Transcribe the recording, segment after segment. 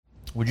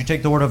Would you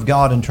take the Word of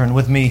God and turn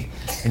with me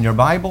in your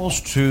Bibles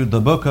to the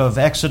book of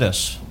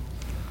Exodus?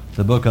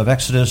 The book of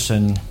Exodus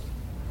in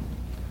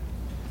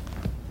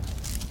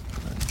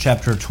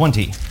chapter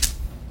 20.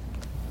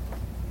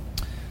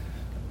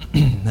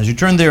 As you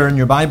turn there in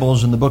your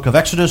Bibles in the book of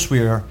Exodus, we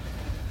have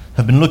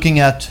been looking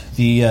at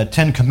the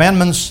Ten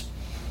Commandments.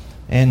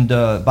 And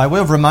by way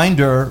of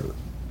reminder,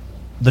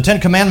 the Ten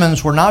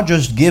Commandments were not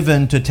just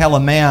given to tell a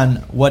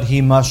man what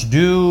he must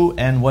do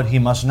and what he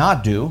must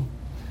not do,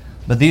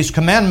 but these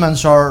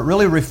commandments are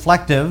really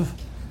reflective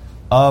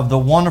of the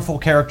wonderful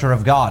character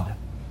of God.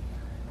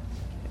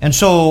 And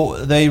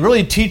so they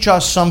really teach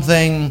us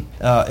something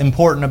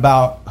important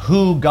about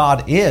who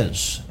God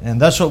is.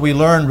 And that's what we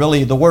learn,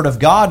 really. The Word of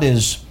God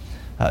is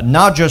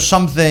not just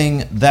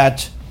something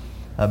that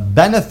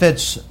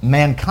benefits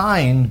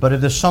mankind, but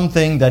it is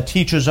something that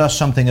teaches us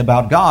something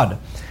about God.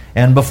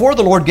 And before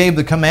the Lord gave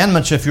the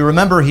commandments, if you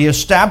remember, He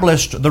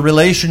established the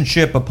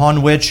relationship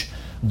upon which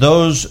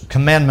those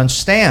commandments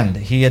stand.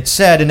 He had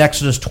said in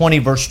Exodus 20,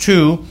 verse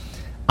 2,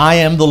 I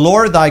am the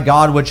Lord thy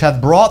God, which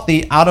hath brought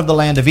thee out of the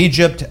land of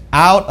Egypt,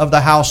 out of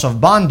the house of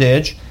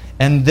bondage.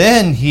 And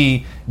then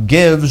He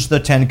gives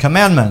the Ten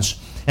Commandments.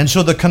 And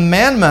so the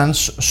commandments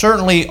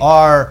certainly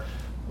are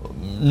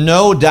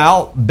no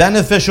doubt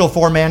beneficial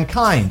for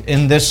mankind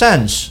in this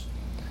sense.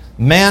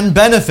 Man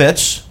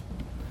benefits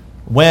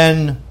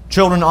when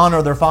children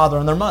honor their father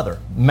and their mother.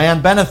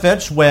 Man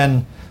benefits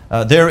when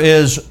there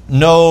is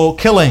no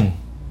killing,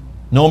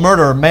 no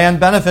murder. Man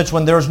benefits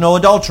when there is no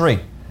adultery.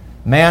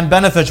 Man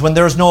benefits when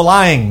there is no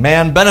lying.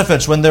 Man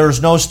benefits when there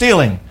is no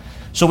stealing.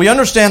 So we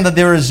understand that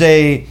there is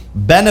a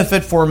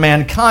benefit for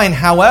mankind.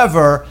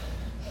 However,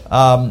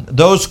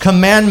 those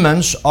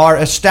commandments are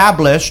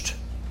established,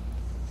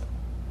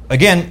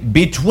 again,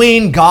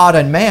 between God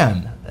and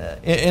man.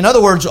 In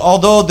other words,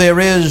 although there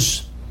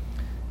is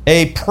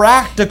a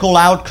practical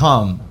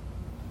outcome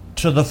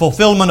to the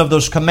fulfillment of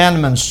those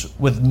commandments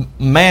with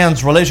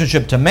man's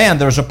relationship to man,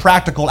 there's a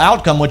practical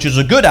outcome, which is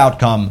a good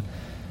outcome.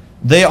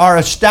 They are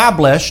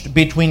established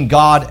between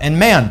God and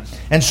man.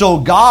 And so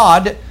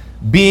God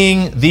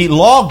being the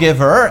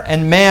lawgiver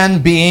and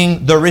man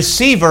being the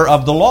receiver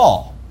of the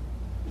law.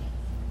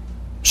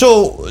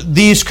 So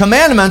these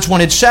commandments,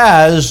 when it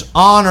says,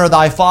 honor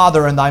thy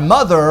father and thy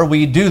mother,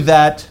 we do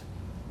that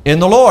in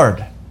the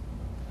Lord.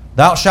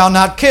 Thou shalt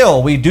not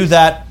kill, we do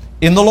that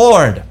in the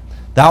Lord.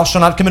 Thou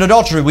shalt not commit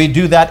adultery, we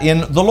do that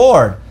in the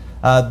Lord.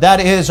 That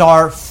is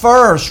our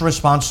first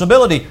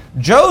responsibility.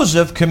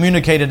 Joseph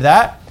communicated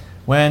that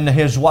when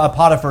his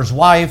Potiphar's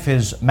wife,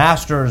 his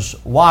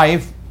master's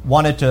wife,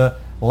 wanted to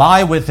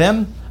lie with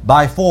him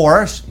by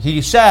force.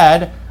 He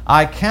said,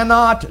 I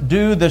cannot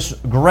do this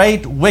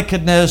great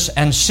wickedness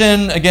and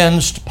sin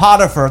against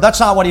Potiphar. That's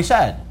not what he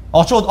said.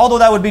 Also, although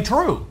that would be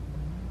true.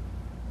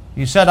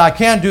 He said, I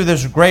can't do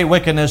this great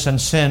wickedness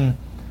and sin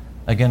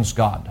against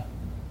God.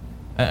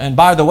 And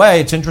by the way,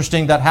 it's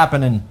interesting that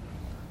happened in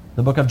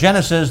the book of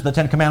Genesis. The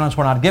Ten Commandments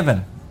were not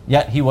given,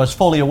 yet he was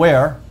fully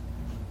aware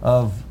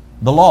of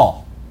the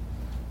law,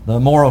 the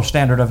moral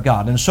standard of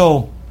God. And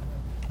so,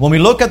 when we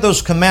look at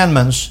those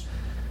commandments,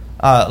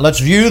 let's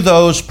view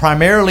those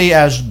primarily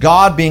as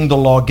God being the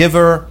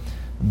lawgiver.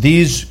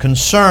 These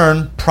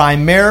concern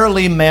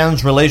primarily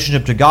man's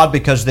relationship to God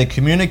because they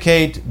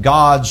communicate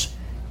God's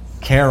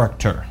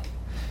character.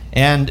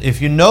 And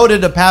if you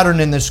noted a pattern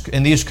in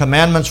these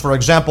commandments, for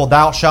example,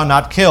 thou shalt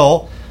not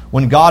kill,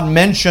 when God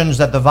mentions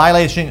that the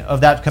violation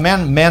of that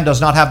command, man does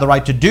not have the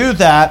right to do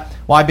that.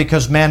 Why?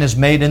 Because man is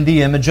made in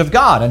the image of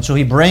God. And so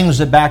he brings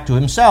it back to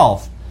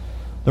himself.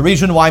 The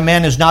reason why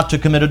man is not to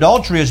commit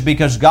adultery is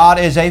because God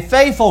is a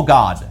faithful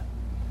God.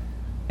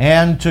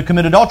 And to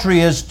commit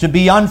adultery is to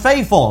be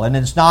unfaithful. And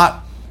it's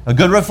not a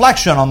good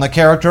reflection on the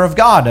character of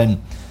God.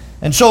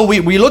 And so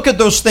we look at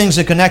those things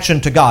in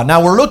connection to God.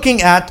 Now we're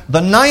looking at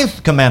the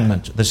 9th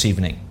commandment this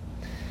evening.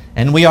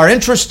 And we are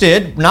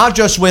interested not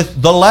just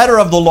with the letter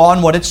of the law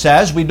and what it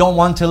says. We don't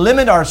want to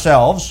limit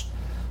ourselves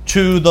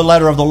to the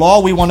letter of the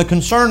law. We want to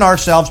concern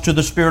ourselves to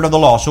the spirit of the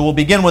law. So we'll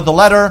begin with the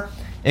letter,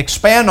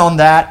 expand on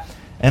that,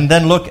 and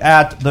then look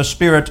at the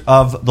spirit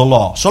of the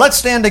law. So let's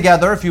stand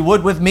together, if you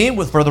would, with me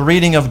for the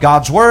reading of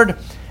God's Word.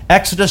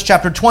 Exodus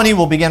chapter 20,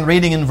 we'll begin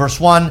reading in verse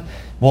 1.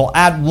 We'll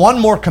add one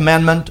more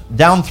commandment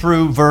down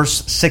through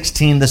verse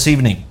 16 this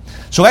evening.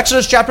 So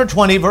Exodus chapter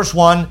 20, verse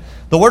 1,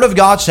 the Word of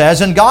God says,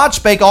 And God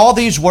spake all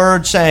these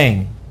words,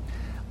 saying,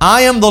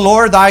 I am the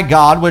Lord thy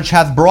God, which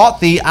hath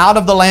brought thee out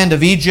of the land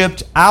of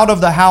Egypt, out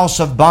of the house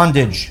of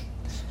bondage.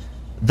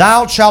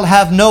 Thou shalt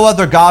have no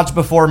other gods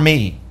before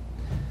me.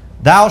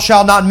 Thou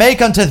shalt not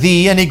make unto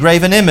thee any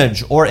graven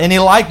image, or any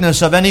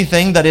likeness of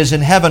anything that is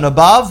in heaven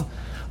above,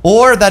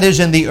 or that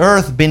is in the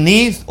earth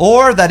beneath,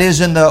 or that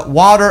is in the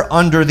water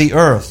under the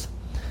earth.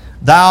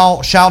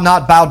 Thou shalt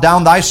not bow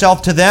down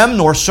thyself to them,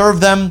 nor serve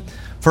them.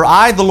 For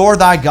I, the Lord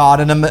thy God,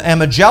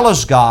 am a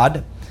jealous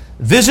God,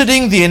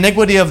 visiting the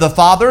iniquity of the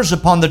fathers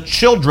upon the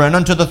children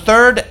unto the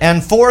 3rd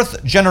and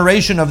 4th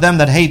generation of them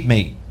that hate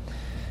me,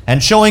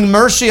 and showing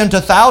mercy unto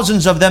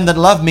thousands of them that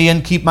love me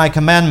and keep my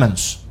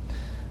commandments.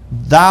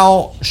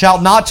 Thou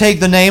shalt not take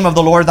the name of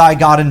the Lord thy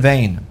God in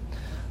vain.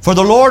 For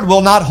the Lord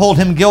will not hold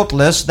him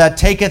guiltless that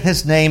taketh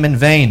his name in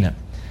vain.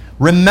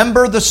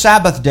 Remember the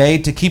Sabbath day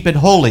to keep it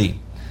holy.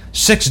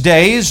 6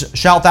 days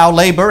shalt thou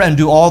labor and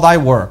do all thy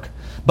work.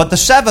 But the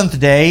seventh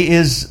day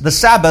is the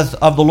Sabbath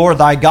of the Lord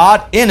thy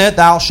God. In it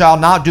thou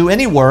shalt not do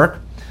any work,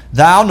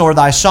 thou, nor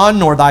thy son,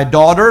 nor thy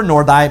daughter,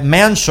 nor thy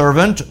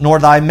manservant, nor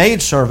thy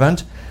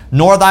maidservant,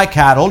 nor thy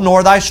cattle,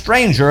 nor thy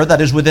stranger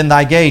that is within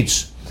thy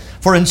gates.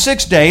 For in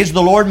 6 days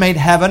the Lord made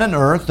heaven and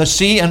earth, the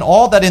sea, and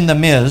all that in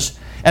them is,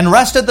 and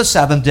rested the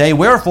seventh day.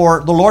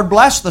 Wherefore the Lord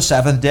blessed the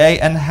seventh day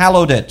and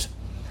hallowed it.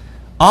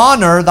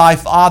 Honor thy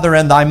father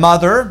and thy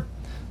mother,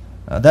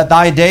 that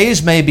thy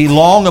days may be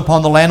long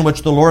upon the land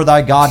which the Lord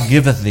thy God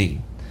giveth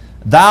thee.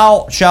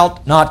 Thou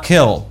shalt not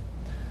kill.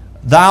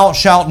 Thou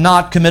shalt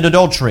not commit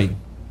adultery.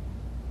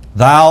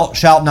 Thou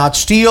shalt not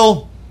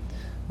steal.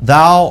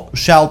 Thou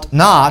shalt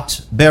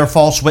not bear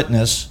false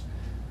witness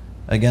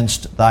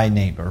against thy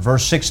neighbor.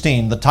 Verse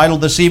 16, the title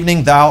this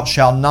evening, Thou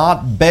shalt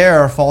not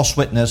bear false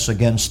witness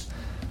against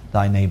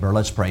thy neighbor.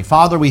 Let's pray.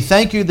 Father, we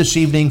thank you this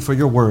evening for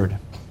your word.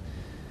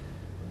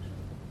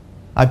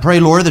 I pray,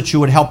 Lord, that you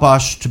would help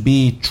us to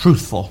be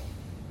truthful,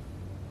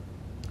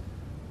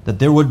 that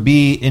there would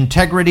be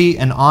integrity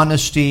and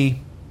honesty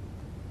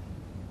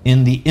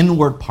in the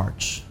inward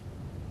parts.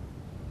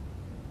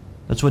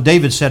 That's what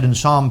David said in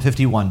Psalm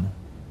 51.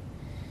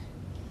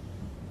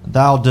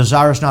 Thou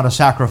desirest not a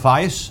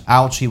sacrifice,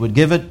 else he would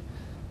give it,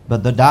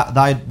 but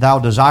thou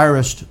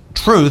desirest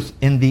truth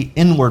in the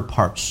inward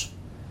parts.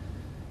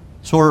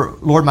 So,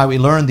 Lord, might we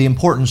learn the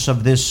importance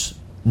of this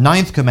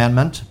ninth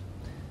commandment,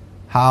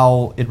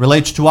 how it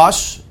relates to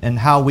us, and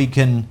how we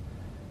can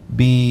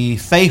be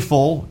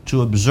faithful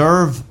to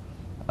observe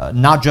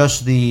not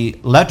just the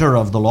letter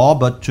of the law,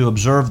 but to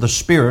observe the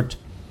spirit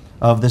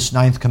of this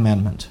ninth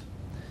commandment.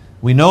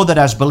 We know that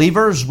as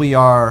believers we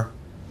are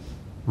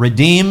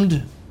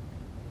redeemed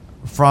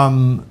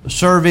from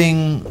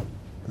serving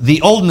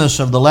the oldness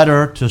of the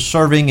letter to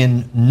serving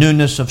in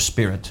newness of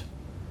spirit.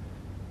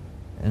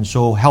 And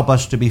so help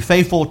us to be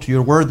faithful to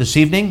your word this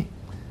evening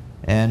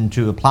and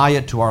to apply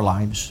it to our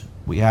lives.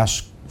 We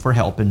ask for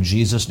help. In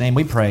Jesus' name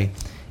we pray.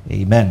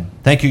 Amen.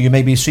 Thank you. You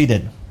may be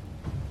seated.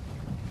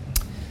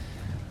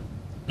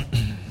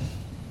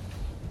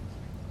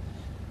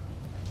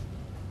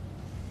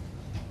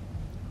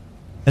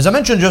 As I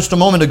mentioned just a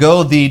moment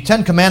ago, the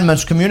Ten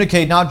Commandments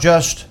communicate not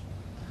just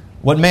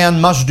what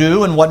man must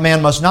do and what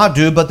man must not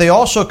do, but they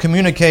also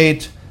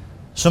communicate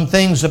some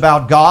things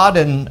about God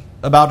and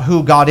about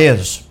who God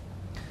is.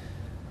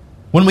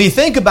 When we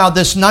think about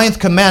this ninth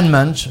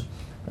commandment,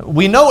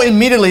 we know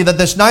immediately that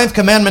this ninth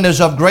commandment is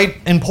of great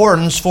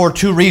importance for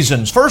two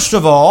reasons. First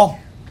of all,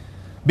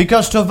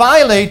 because to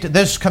violate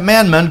this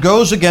commandment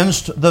goes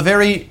against the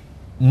very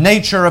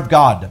nature of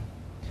God.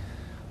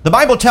 The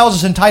Bible tells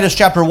us in Titus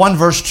chapter 1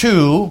 verse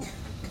 2,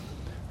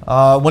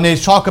 when he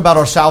talks about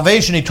our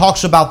salvation, he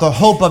talks about the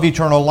hope of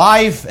eternal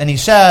life, and he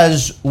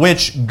says,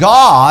 which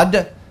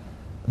God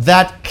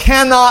that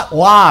cannot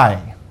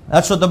lie.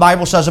 That's what the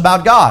Bible says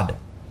about God.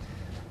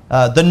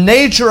 The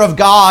nature of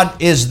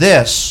God is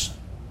this: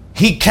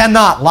 He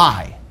cannot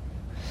lie.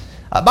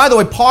 By the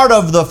way, part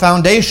of the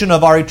foundation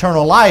of our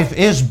eternal life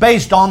is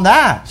based on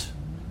that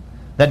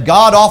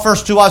God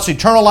offers to us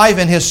eternal life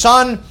in His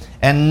Son,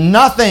 and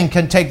nothing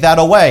can take that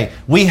away.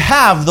 We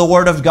have the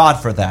Word of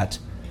God for that,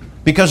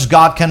 because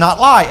God cannot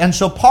lie. And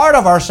so part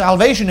of our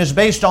salvation is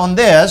based on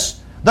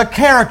this, the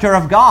character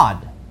of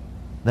God,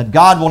 that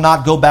God will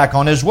not go back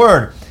on His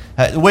Word,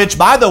 which,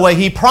 by the way,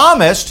 He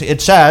promised, it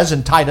says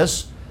in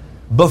Titus,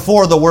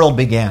 before the world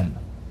began.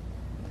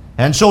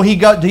 And so he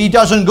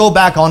doesn't go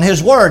back on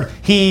His Word.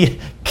 He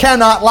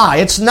cannot lie.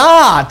 It's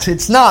not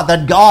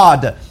that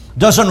God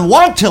doesn't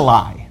want to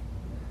lie.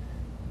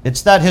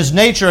 It's that His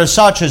nature is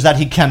such as that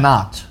He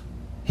cannot.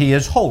 He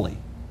is holy.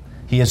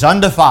 He is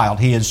undefiled.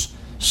 He is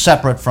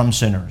separate from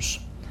sinners.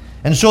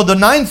 And so the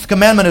ninth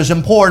commandment is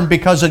important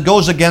because it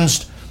goes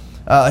against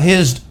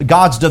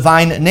God's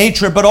divine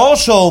nature, but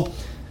also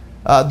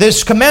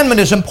this commandment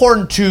is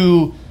important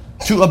to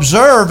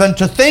observe and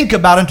to think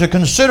about and to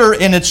consider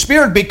in its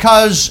spirit,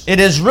 because it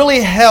is really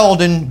held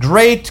in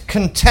great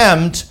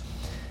contempt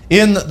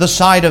in the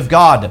sight of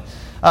God.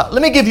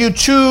 Let me give you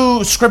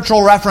two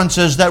scriptural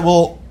references that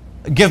will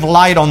give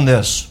light on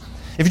this.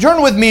 If you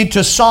turn with me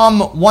to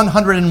Psalm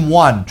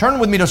 101, turn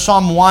with me to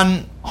Psalm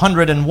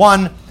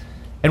 101,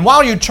 and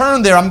while you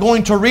turn there, I'm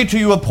going to read to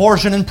you a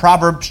portion in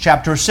Proverbs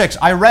chapter 6.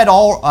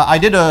 I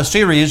did a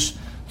series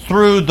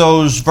through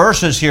those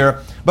verses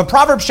here, but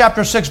Proverbs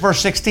chapter 6 verse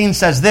 16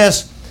 says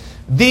this: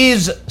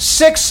 These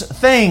 6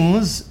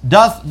 things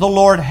doth the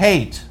Lord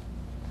hate,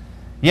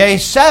 yea,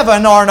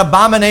 7 are an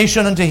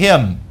abomination unto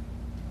Him.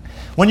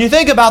 When you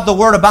think about the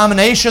word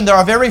abomination, there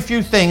are very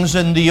few things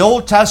in the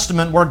Old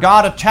Testament where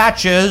God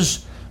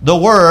attaches the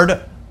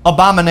word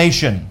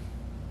abomination.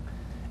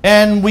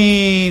 And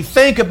we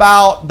think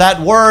about that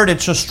word,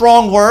 it's a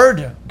strong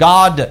word.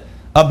 God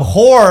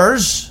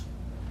abhors,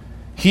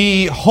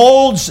 He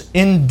holds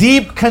in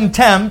deep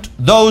contempt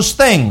those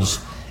things.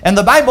 And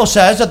the Bible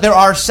says that there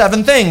are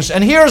 7 things.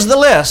 And here's the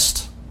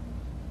list.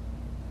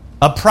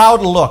 A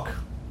proud look.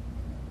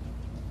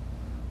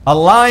 A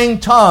lying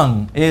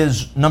tongue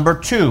is number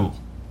 2.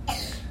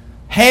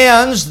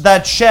 Hands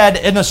that shed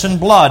innocent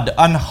blood.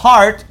 An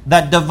heart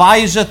that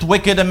deviseth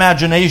wicked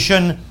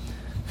imagination.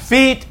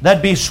 Feet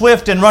that be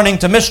swift in running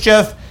to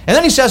mischief. And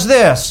then he says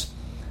this.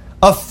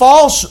 A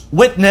false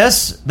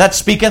witness that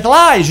speaketh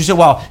lies. You say,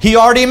 well, he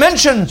already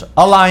mentioned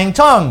a lying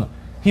tongue.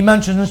 He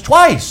mentions it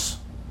twice.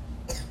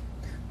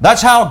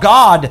 That's how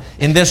God,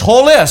 in this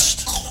whole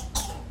list,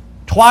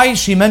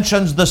 twice he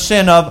mentions the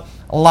sin of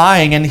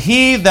lying. And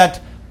he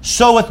that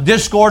soweth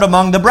discord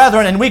among the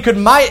brethren. And we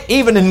might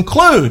even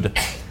include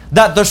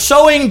that the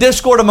sowing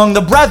discord among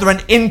the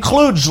brethren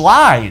includes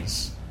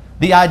lies.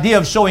 The idea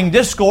of sowing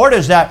discord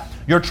is that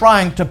you're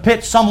trying to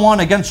pit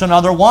someone against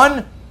another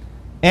one.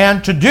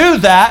 And to do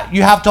that,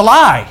 you have to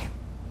lie.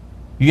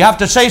 You have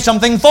to say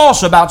something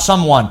false about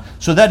someone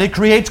so that it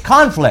creates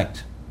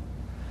conflict.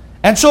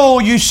 And so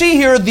you see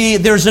here,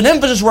 there's an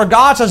emphasis where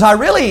God says, I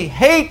really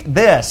hate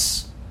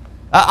this.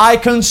 I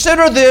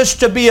consider this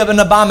to be an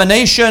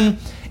abomination.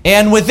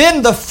 And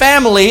within the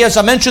family, as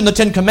I mentioned, the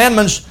 10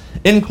 Commandments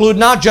include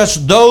not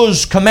just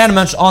those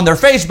commandments on their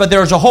face, but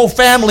there's a whole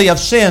family of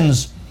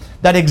sins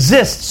that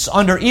exists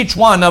under each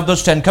one of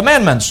those 10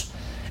 Commandments.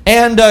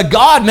 And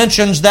God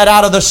mentions that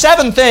out of the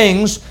 7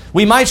 things,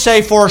 we might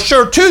say for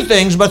sure 2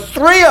 things, but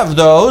 3 of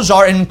those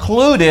are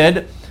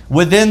included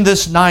within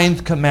this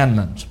 9th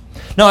commandment.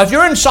 Now, if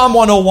you're in Psalm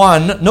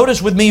 101,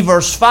 notice with me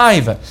verse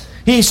 5.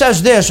 He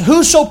says this,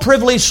 Whoso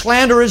privily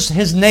slandereth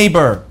his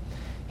neighbor,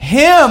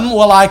 him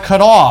will I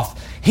cut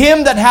off.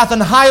 Him that hath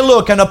an high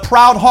look and a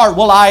proud heart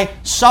will I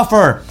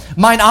suffer.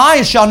 Mine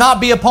eyes shall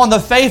not be upon the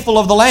faithful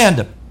of the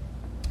land,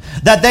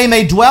 that they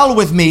may dwell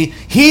with me.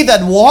 He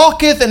that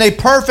walketh in a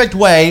perfect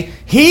way,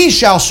 he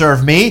shall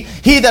serve me.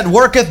 He that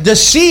worketh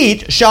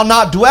deceit shall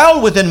not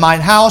dwell within mine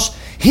house.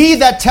 He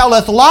that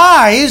telleth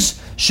lies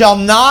shall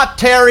not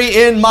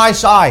tarry in my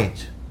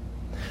sight.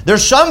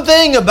 There's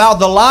something about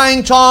the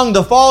lying tongue,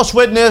 the false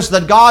witness,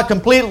 that God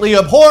completely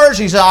abhors.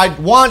 He said, I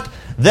want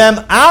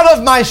them out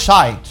of my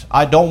sight.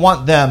 I don't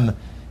want them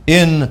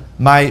in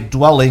my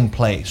dwelling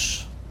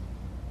place.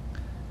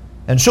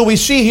 And so we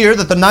see here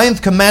that the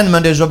 9th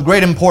commandment is of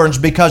great importance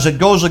because it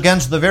goes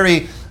against the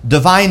very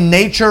divine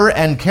nature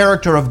and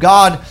character of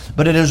God,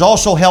 but it is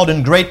also held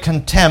in great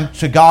contempt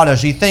to God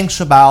as he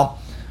thinks about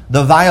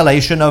the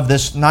violation of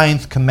this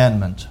 9th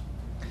commandment.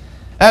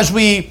 As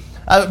we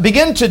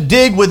begin to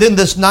dig within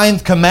this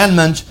 9th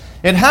commandment,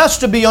 it has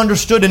to be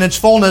understood in its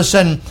fullness,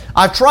 and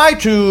I try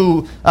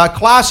to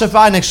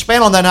classify and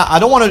expand on that. Now, I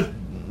don't want to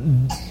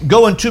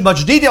go into too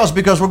much details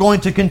because we're going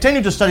to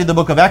continue to study the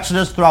book of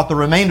Exodus throughout the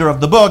remainder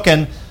of the book,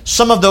 and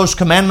some of those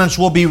commandments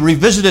will be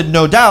revisited,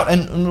 no doubt,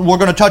 and we're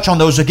going to touch on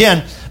those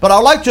again. But I'd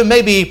like to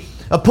maybe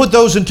put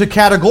those into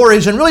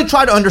categories and really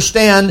try to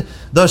understand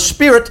the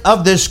spirit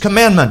of this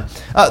commandment.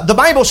 The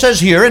Bible says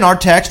here in our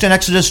text in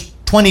Exodus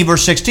 20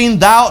 verse 16,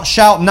 Thou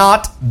shalt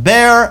not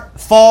bear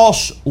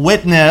false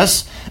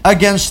witness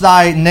against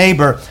thy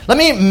neighbor. Let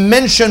me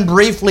mention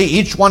briefly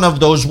each one of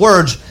those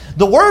words.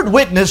 The word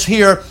witness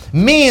here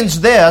means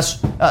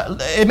this.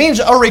 It means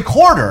a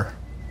recorder.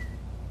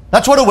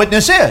 That's what a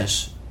witness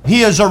is.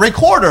 He is a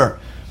recorder.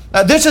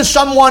 This is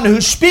someone who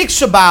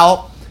speaks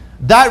about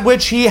that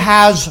which he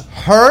has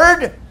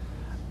heard,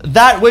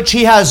 that which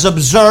he has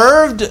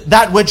observed,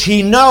 that which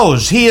he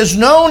knows. He is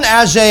known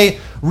as a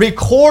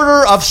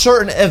recorder of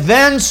certain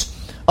events,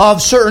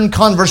 of certain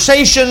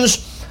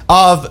conversations,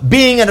 of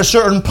being in a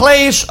certain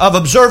place, of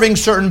observing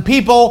certain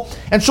people.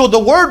 And so the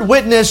word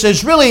witness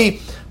is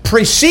really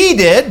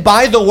preceded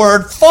by the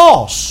word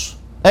false,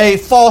 a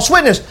false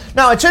witness.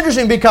 Now it's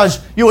interesting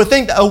because you would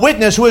think that a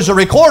witness who is a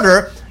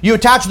recorder, you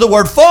attach the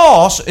word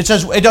false, it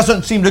says it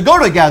doesn't seem to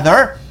go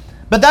together,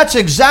 but that's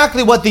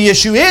exactly what the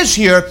issue is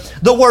here.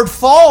 The word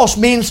false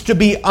means to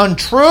be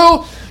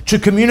untrue, to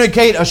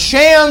communicate a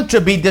sham, to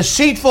be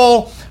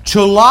deceitful,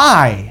 to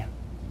lie.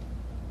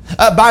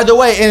 By the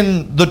way,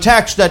 in the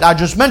text that I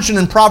just mentioned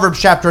in Proverbs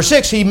chapter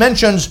 6, he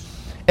mentions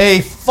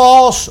a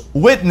false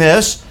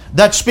witness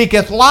that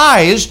speaketh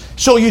lies.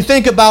 So you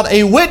think about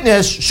a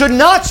witness should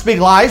not speak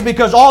lies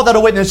because all that a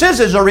witness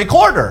is a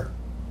recorder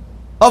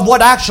of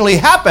what actually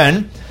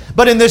happened.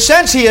 But in this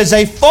sense, he is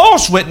a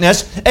false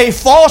witness, a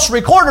false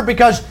recorder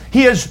because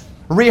he is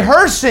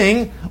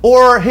rehearsing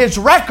or his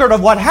record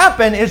of what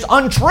happened is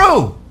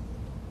untrue.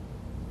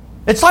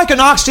 It's like an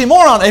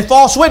oxymoron. A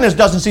false witness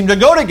doesn't seem to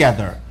go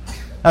together.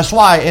 That's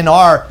why in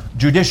our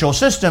judicial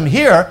system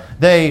here,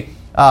 they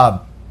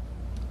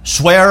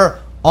swear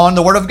on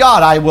the Word of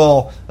God. I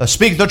will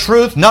speak the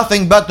truth,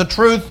 nothing but the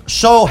truth,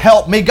 so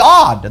help me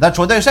God. That's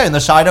what they say, in the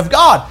sight of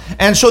God.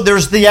 And so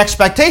there's the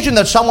expectation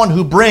that someone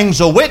who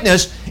brings a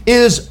witness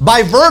is,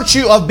 by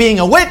virtue of being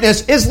a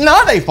witness, is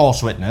not a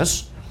false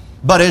witness,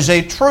 but is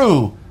a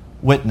true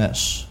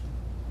witness.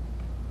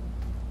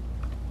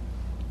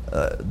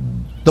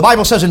 The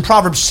Bible says in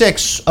Proverbs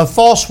 6, a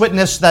false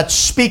witness that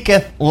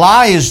speaketh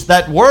lies.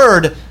 That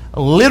word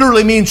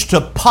literally means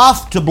to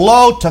puff, to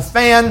blow, to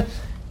fan.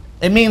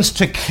 it means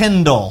to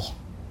kindle.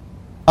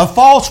 A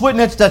false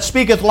witness that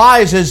speaketh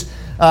lies is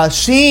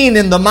seen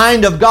in the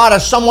mind of God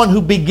as someone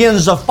who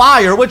begins a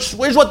fire, which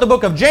is what the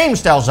book of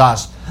James tells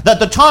us, that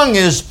the tongue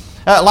is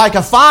like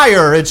a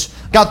fire. It's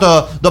got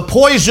the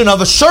poison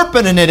of a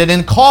serpent in it,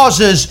 and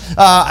causes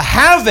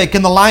havoc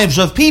in the lives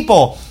of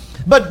people.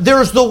 But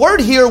there's the word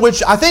here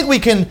which I think we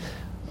can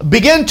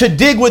begin to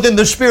dig within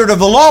the spirit of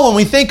the law when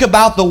we think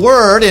about the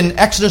word in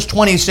Exodus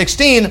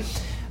 20:16.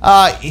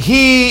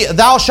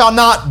 Thou shalt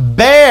not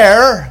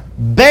bear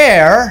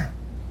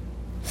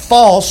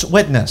false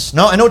witness.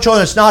 No,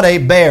 children, it's not a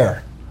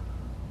bear,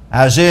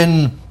 as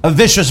in a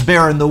vicious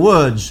bear in the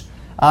woods.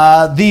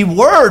 The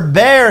word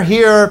bear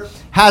here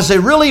has a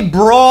really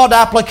broad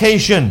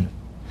application.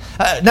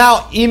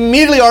 Now,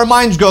 immediately our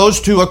minds goes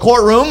to a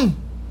courtroom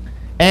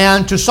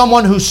and to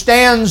someone who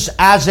stands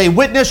as a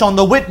witness on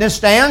the witness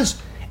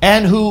stands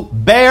and who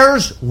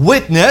bears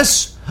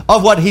witness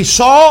of what he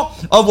saw,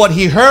 of what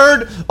he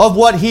heard, of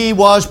what he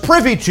was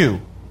privy to.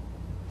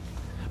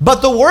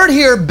 But the word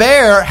here,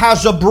 bear,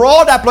 has a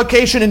broad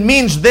application and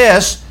means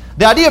this.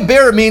 The idea of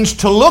bear means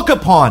to look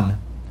upon,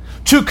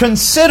 to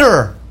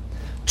consider,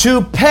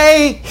 to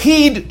pay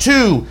heed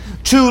to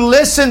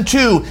listen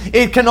to.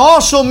 It can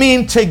also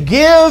mean to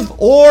give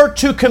or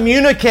to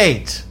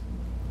communicate.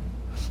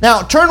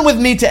 Now, turn with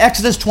me to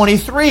Exodus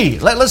 23.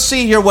 Let's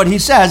see here what he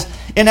says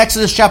in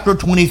Exodus chapter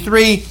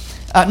 23.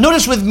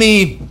 Notice with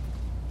me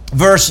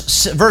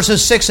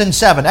verses 6 and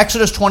 7.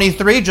 Exodus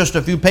 23, just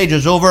a few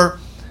pages over.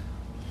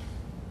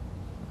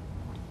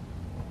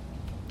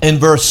 In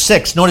verse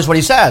 6, notice what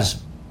he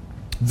says.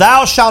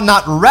 Thou shalt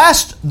not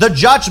wrest the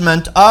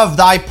judgment of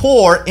thy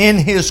poor in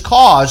his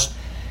cause.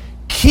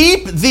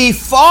 Keep thee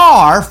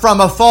far from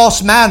a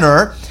false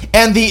manner,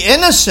 and the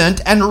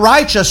innocent and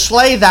righteous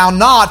slay thou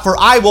not, for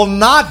I will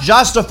not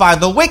justify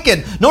the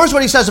wicked. Notice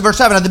what he says in verse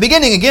 7 at the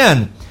beginning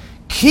again.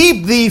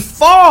 Keep thee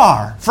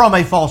far from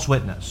a false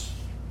witness.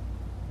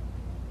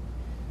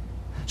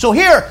 So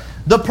here,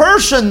 the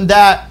person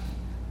that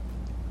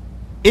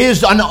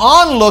is an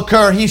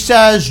onlooker, he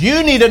says,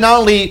 you need to not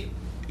only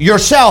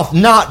yourself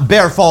not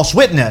bear false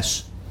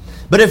witness,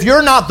 but if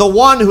you're not the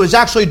one who is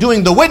actually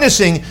doing the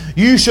witnessing,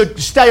 you should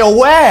stay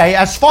away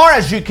as far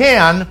as you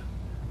can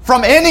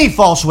from any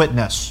false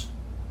witness.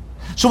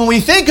 So when we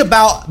think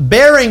about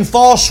bearing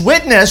false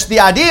witness, the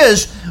idea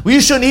is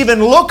you shouldn't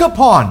even look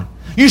upon,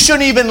 you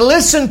shouldn't even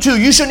listen to,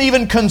 you shouldn't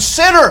even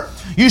consider,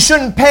 you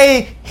shouldn't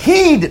pay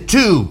heed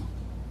to,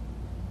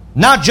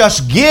 not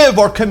just give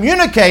or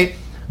communicate,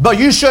 but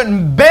you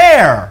shouldn't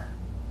bear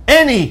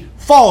any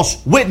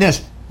false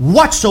witness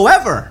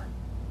whatsoever.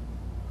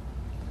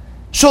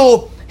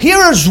 So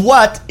here is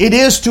what it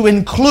is to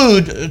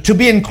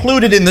be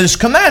included in this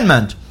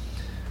commandment.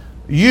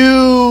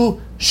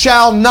 You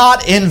shall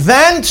not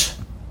invent.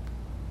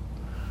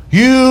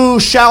 You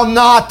shall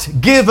not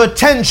give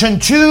attention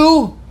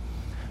to.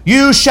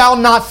 You shall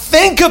not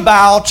think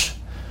about.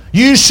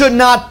 You should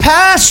not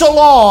pass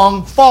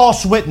along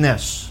false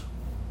witness.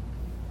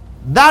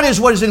 That is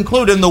what is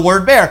included in the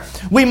word bear.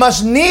 We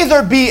must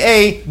neither be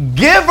a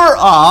giver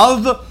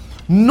of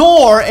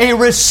nor a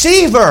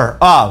receiver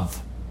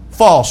of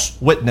false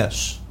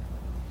witness.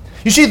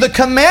 You see, the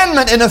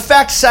commandment in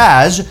effect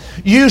says,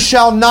 you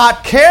shall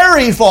not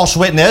carry false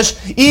witness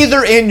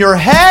either in your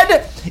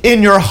head,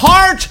 in your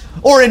heart,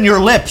 or in your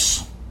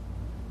lips.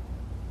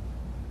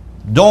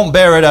 Don't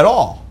bear it at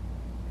all.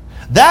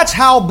 That's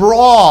how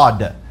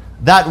broad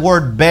that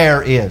word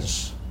bear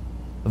is.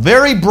 A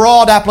very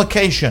broad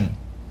application.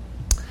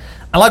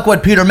 I like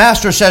what Peter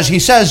Master says. He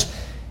says,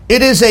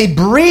 it is a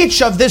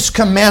breach of this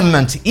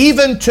commandment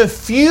even to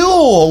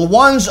fuel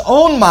one's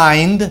own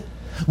mind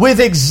with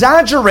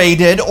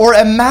exaggerated or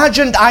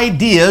imagined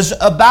ideas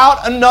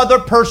about another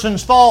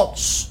person's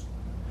faults.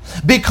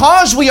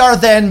 Because we are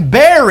then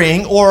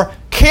bearing or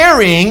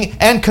carrying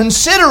and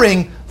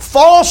considering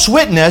false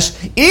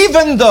witness,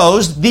 even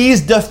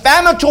these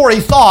defamatory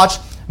thoughts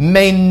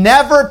may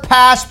never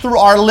pass through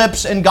our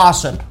lips in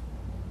gossip.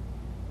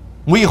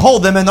 We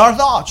hold them in our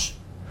thoughts.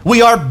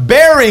 We are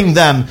bearing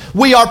them.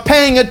 We are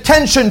paying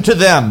attention to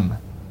them.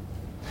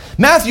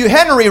 Matthew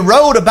Henry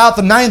wrote about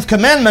the ninth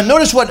commandment.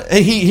 Notice what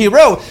he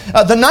wrote.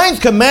 The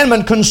ninth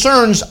commandment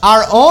concerns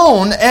our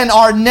own and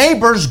our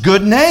neighbor's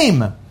good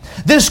name.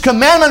 This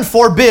commandment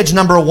forbids,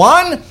 number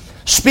one,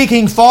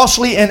 speaking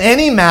falsely in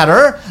any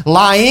matter,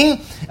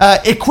 lying,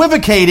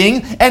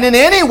 equivocating, and in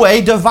any way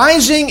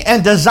devising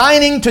and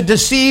designing to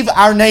deceive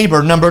our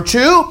neighbor. Number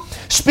two,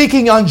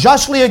 speaking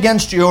unjustly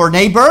against your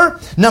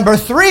neighbor. Number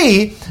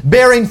three,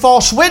 bearing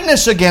false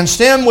witness against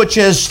him, which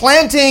is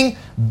slanting,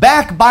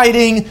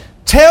 backbiting,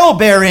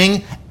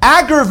 tale-bearing,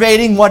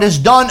 aggravating what is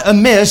done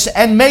amiss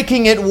and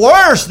making it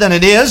worse than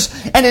it is,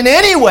 and in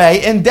any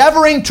way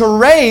endeavoring to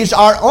raise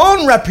our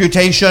own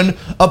reputation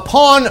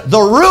upon the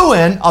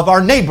ruin of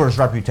our neighbor's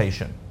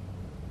reputation.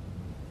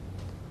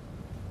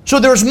 So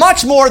there's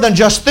much more than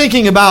just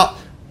thinking about,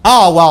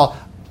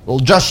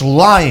 just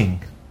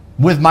lying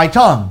with my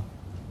tongue.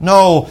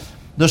 No,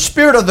 the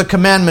spirit of the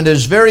commandment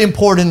is very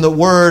important in the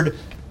word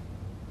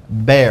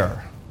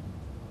bear.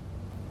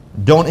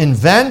 don't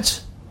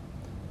invent,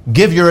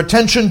 give your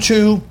attention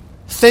to,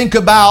 think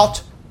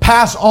about,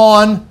 pass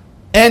on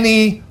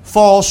any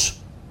false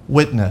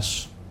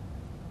witness.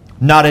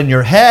 Not in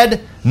your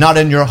head, not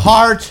in your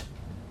heart,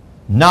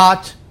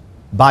 not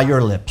by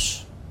your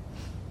lips.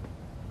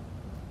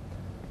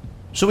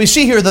 So we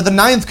see here that the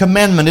ninth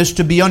commandment is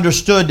to be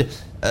understood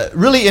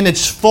really in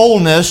its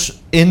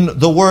fullness in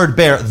the word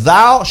bear.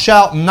 Thou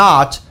shalt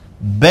not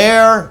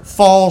bear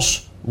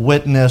false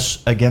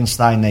witness against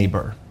thy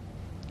neighbor.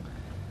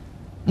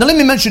 Now let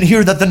me mention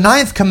here that the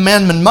ninth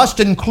commandment must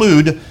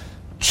include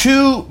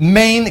two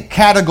main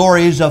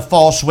categories of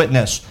false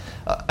witness.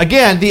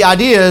 Again, the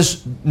idea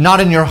is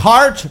not in your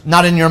heart,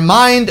 not in your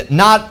mind,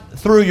 not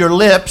through your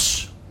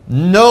lips.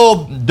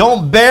 No,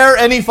 don't bear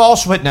any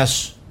false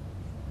witness.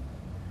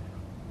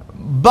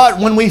 But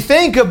when we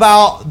think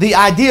about the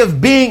idea of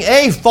being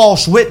a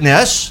false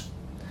witness,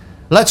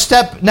 let's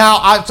step now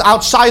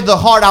outside the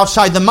heart,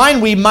 outside the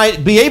mind. We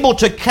might be able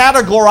to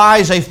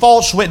categorize a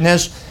false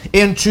witness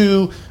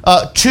into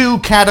two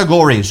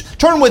categories.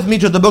 Turn with me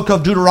to the book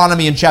of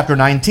Deuteronomy in chapter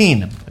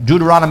 19.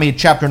 Deuteronomy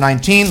chapter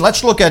 19.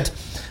 Let's look at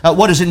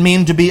what does it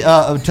mean to be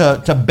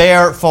to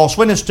bear false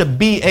witness, to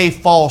be a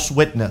false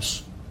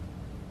witness.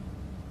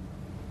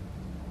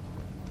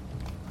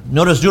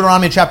 Notice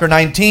Deuteronomy chapter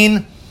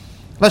 19.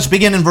 Let's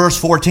begin in verse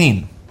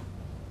 14.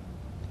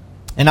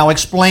 And I'll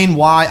explain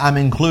why I'm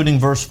including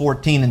verse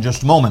 14 in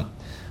just a moment.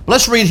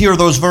 Let's read here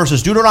those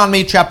verses.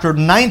 Deuteronomy chapter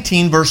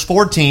 19, verse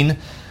 14.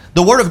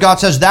 The Word of God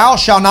says, Thou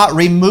shalt not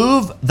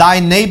remove thy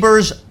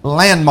neighbor's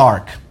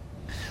landmark,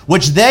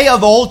 which they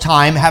of old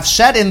time have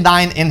set in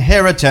thine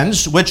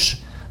inheritance, which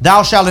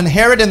thou shalt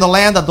inherit in the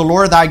land that the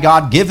Lord thy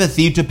God giveth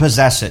thee to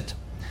possess it.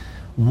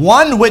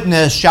 One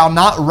witness shall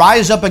not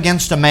rise up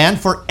against a man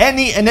for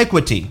any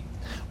iniquity,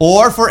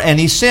 or for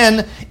any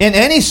sin, in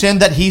any sin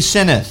that he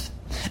sinneth.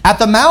 At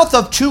the mouth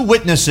of two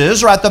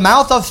witnesses, or at the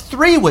mouth of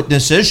three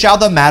witnesses, shall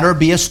the matter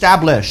be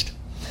established.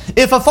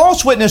 If a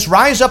false witness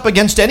rise up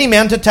against any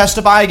man to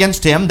testify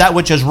against him that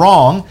which is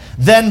wrong,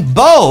 then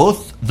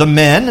both the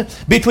men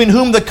between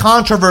whom the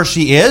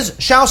controversy is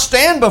shall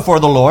stand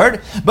before the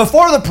Lord,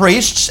 before the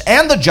priests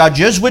and the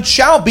judges, which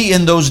shall be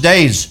in those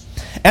days.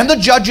 And the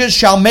judges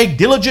shall make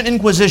diligent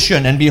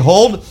inquisition, and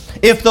behold,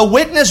 if the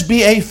witness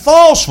be a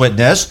false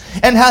witness,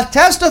 and hath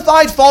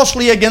testified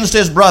falsely against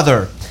his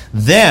brother,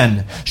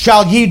 then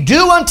shall ye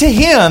do unto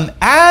him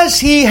as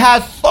he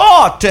hath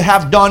thought to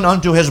have done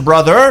unto his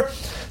brother.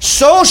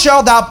 So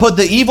shalt thou put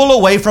the evil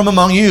away from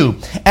among you.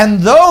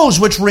 And those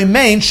which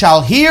remain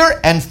shall hear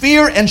and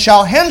fear, and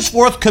shall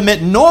henceforth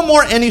commit no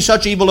more any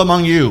such evil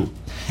among you.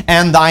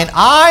 And thine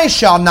eye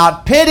shall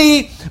not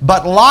pity,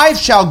 but life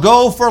shall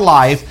go for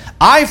life,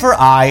 eye for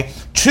eye,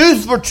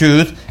 tooth for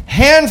tooth,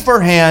 hand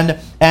for hand,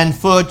 and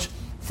foot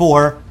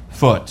for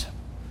foot.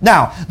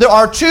 Now, there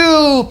are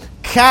two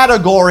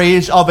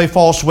categories of a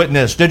false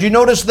witness. Did you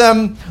notice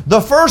them?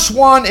 The first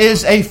one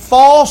is a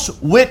false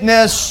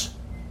witness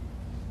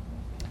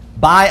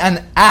by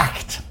an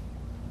act.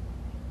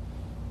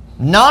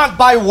 Not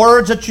by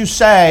words that you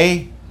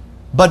say,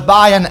 but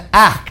by an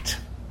act.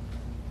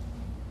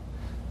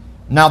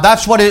 Now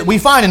that's what we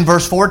find in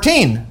verse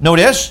 14.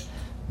 Notice,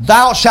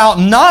 Thou shalt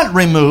not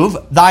remove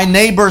thy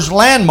neighbor's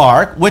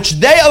landmark, which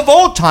they of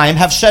old time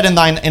have set in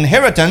thine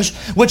inheritance,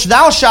 which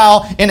thou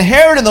shalt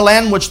inherit in the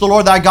land which the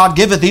Lord thy God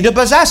giveth thee to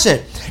possess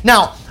it.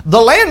 Now,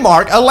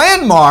 a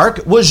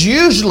landmark was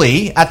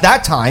usually, at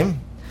that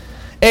time,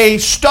 a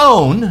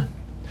stone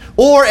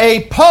or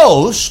a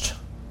post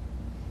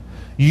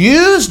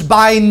used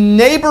by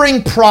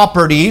neighboring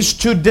properties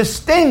to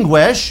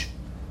distinguish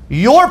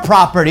your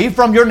property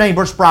from your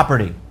neighbor's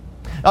property.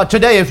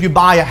 Today, if you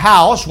buy a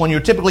house, when you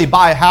typically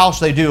buy a house,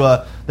 they do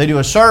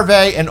a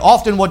survey, and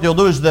often what they'll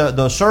do is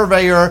the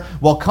surveyor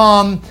will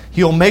come.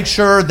 He'll make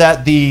sure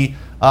that the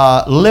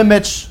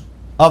limits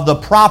of the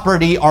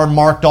property are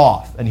marked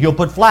off, and he'll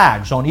put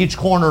flags on each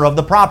corner of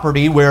the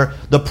property where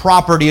the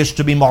property is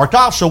to be marked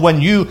off. So when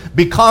you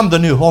become the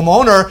new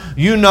homeowner,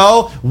 you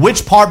know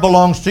which part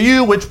belongs to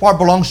you, which part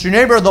belongs to your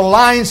neighbor. The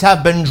lines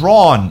have been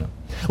drawn.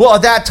 Well,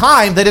 at that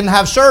time, they didn't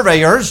have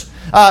surveyors.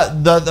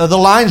 The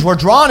lines were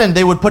drawn, and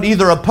they would put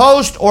either a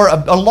post or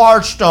a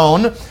large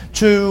stone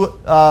to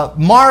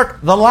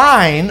mark the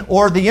line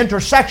or the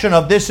intersection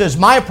of this is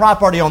my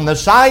property on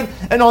this side,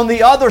 and on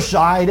the other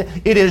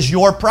side it is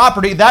your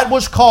property. That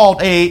was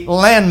called a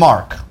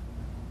landmark.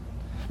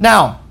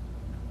 Now,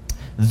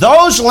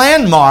 those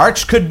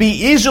landmarks could be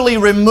easily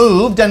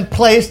removed and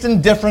placed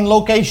in different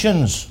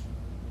locations.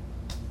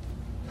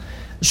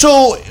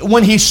 So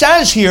when he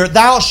says here,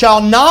 thou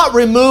shalt not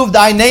remove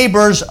thy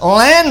neighbor's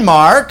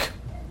landmark,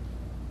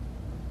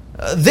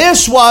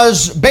 this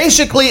was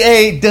basically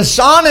a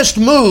dishonest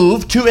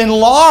move to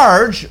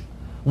enlarge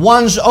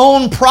one's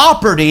own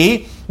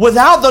property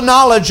without the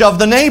knowledge of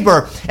the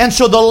neighbor. And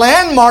so the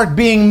landmark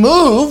being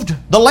moved,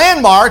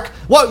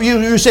 what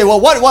you say,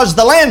 well, what was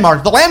the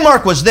landmark? The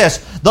landmark was this.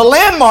 The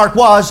landmark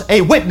was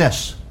a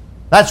witness.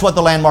 That's what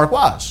the landmark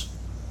was.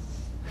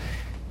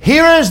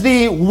 Here is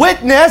the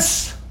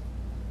witness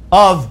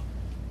of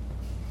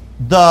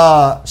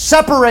the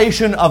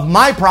separation of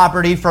my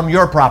property from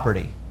your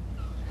property.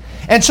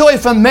 And so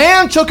if a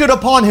man took it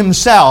upon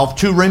himself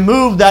to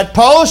remove that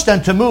post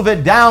and to move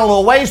it down a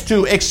little ways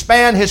to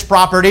expand his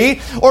property,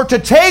 or to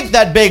take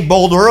that big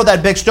boulder or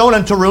that big stone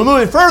and to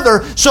remove it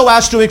further so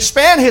as to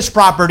expand his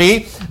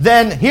property,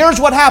 then here's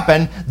what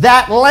happened.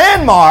 That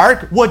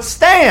landmark would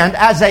stand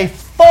as a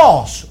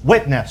false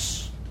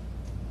witness.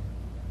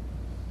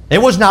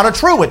 It was not a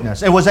true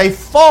witness. It was a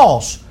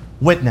false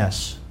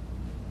witness.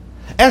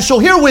 And so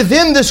here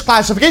within this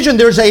classification,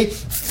 there's a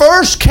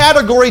first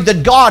category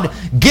that God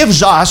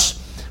gives us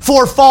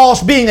for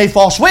being a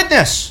false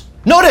witness.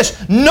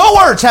 Notice, no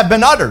words have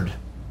been uttered.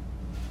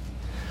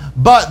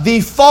 But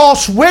the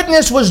false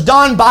witness was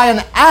done by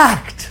an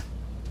act.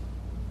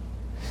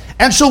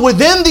 And so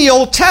within the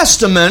Old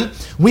Testament,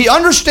 we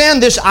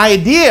understand this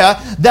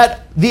idea that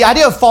the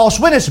idea of false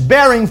witness,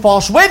 bearing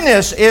false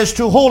witness, is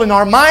to hold in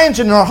our minds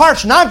and in our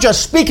hearts, not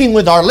just speaking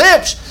with our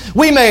lips.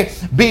 We may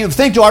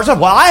think to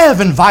ourselves, well, I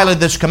haven't violated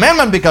this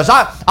commandment because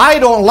I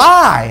don't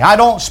lie. I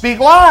don't speak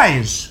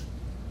lies.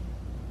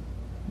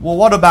 Well,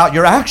 what about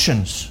your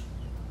actions?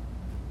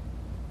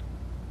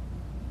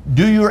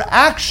 Do your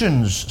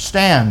actions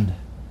stand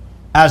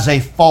as a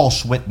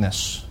false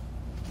witness?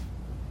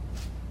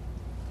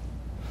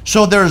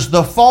 So there's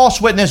the false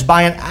witness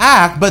by an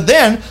act, but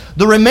then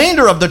the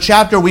remainder of the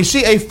chapter we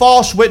see a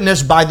false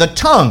witness by the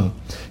tongue.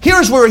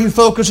 Here's where he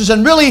focuses,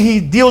 and really he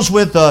deals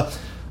with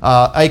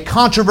a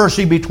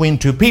controversy between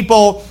two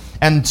people,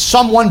 and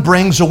someone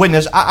brings a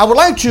witness. I would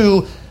like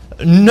to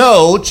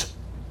note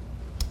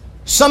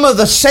some of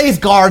the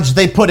safeguards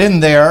they put in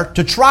there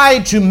to try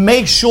to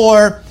make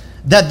sure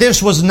that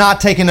this was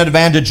not taken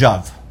advantage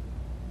of.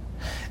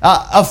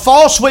 A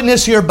false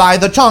witness here by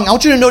the tongue. I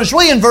want you to notice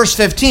really in verse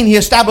 15 he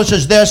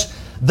establishes this,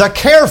 the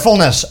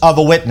carefulness of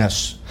a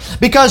witness.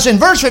 Because in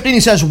verse 15 he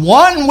says,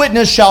 one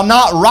witness shall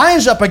not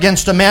rise up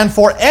against a man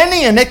for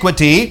any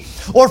iniquity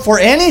or for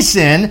any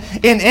sin,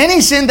 in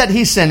any sin that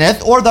he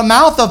sinneth, or the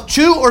mouth of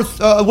two or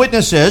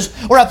witnesses,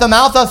 or at the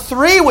mouth of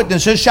three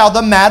witnesses shall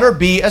the matter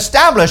be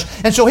established.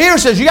 And so here it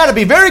says you got to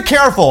be very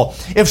careful.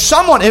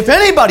 If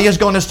anybody is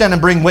going to stand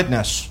and bring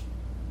witness,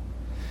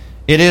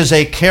 it is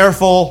a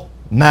careful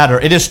matter.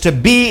 It is to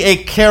be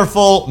a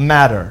careful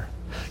matter.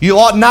 You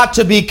ought not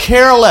to be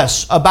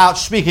careless about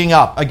speaking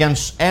up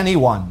against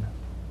anyone.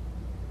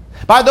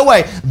 By the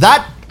way,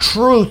 that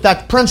truth,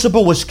 that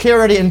principle was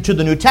carried into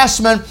the New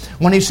Testament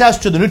when he says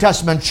to the New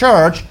Testament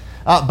church,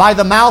 by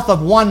the mouth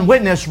of one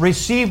witness,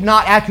 receive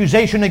not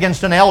accusation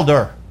against an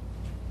elder.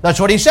 That's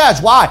what he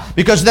says. Why?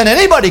 Because then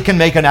anybody can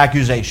make an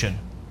accusation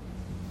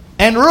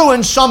and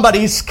ruin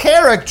somebody's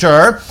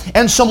character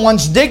and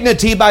someone's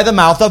dignity by the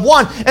mouth of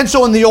one. And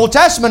so in the Old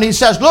Testament he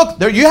says, look,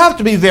 you have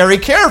to be very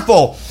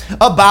careful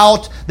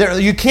about,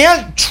 you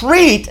can't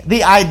treat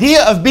the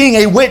idea of being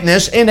a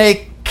witness in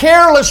a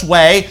careless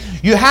way.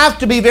 You have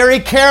to be very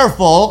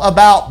careful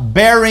about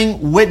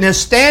bearing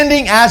witness,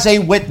 standing as a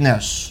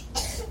witness.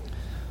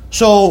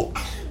 So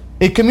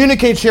it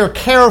communicates here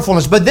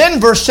carefulness. But then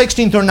verse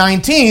 16 through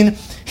 19,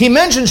 he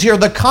mentions here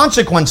the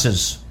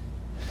consequences.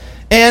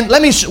 And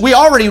we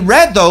already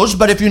read those,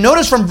 but if you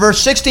notice from verse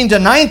 16 to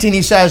 19,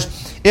 he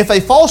says, if a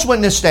false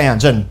witness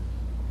stands, and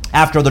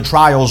after the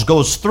trials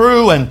goes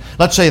through, and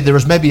let's say there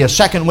was maybe a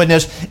second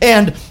witness,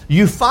 and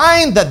you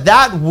find that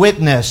that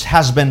witness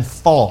has been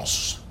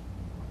false,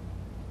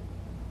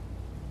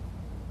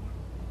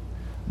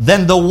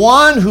 then the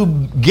one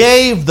who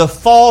gave the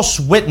false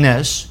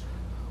witness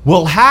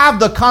will have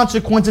the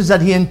consequences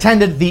that he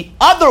intended the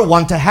other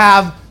one to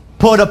have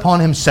put upon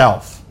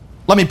himself.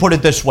 Let me put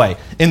it this way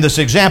in this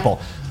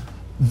example.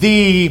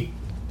 The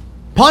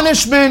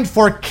punishment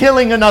for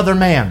killing another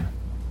man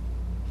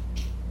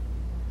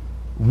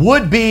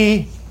would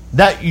be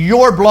that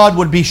your blood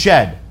would be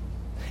shed.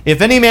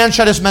 If any man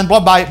shed his man's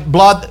blood, by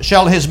blood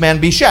shall his man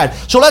be shed.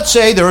 So let's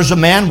say there is a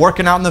man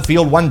working out in the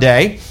field one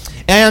day,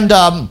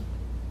 and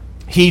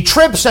he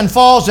trips and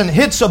falls and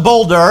hits a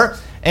boulder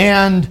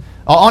and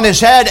on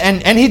his head,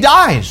 and he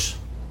dies.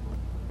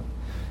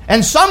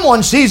 And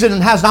someone sees it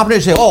and has an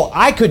opportunity to say, oh,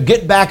 I could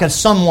get back at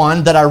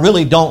someone that I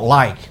really don't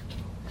like.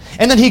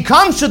 And then he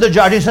comes to the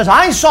judge and says,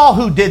 I saw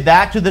who did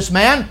that to this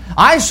man.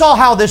 I saw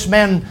how this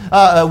man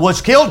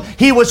was killed.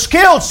 He was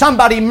killed.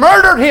 Somebody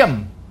murdered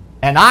him.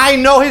 And I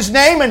know his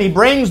name. And he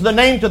brings the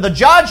name to the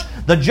judge.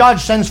 The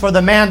judge sends for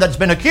the man that's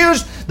been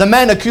accused. The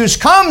man accused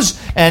comes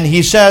and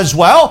he says,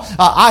 well,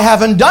 I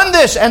haven't done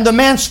this. And the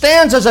man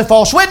stands as a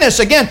false witness.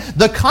 Again,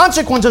 the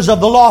consequences of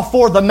the law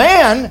for the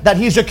man that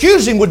he's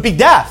accusing would be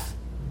death.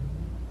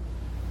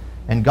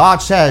 And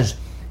God says,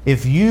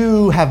 if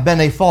you have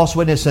been a false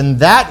witness in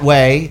that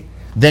way,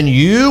 then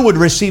you would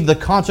receive the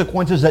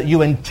consequences that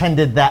you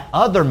intended that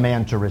other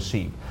man to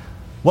receive.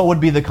 What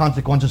would be the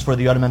consequences for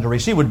the other man to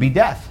receive? Would be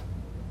death.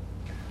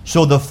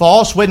 So the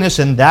false witness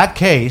in that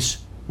case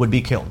would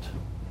be killed.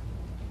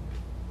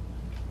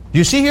 Do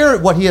you see here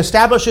what he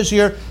establishes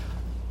here?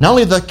 Not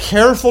only the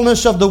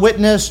carefulness of the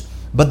witness,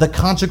 but the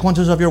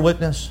consequences of your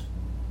witness.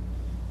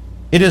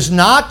 It is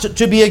not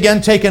to be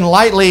again taken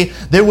lightly.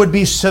 There would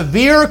be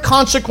severe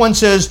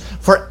consequences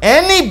for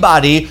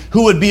anybody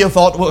who would be a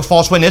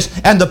false witness,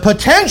 and the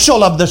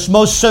potential of this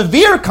most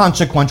severe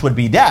consequence would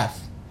be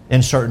death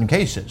in certain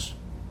cases,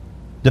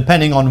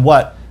 depending on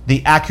what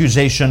the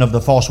accusation of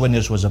the false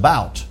witness was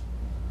about.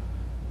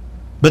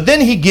 But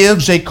then he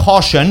gives a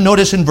caution.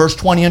 Notice in verse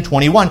 20 and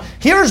 21.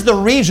 Here's the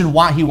reason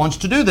why he wants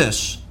to do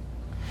this.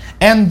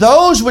 And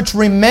those which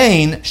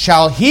remain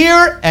shall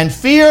hear and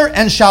fear,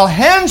 and shall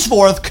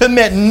henceforth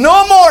commit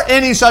no more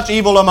any such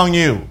evil among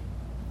you.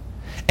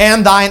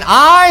 And thine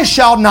eye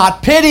shall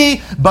not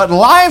pity, but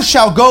life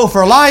shall go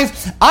for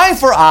life, eye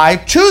for eye,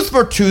 tooth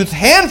for tooth,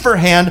 hand for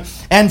hand,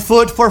 and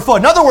foot for foot.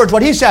 In other words,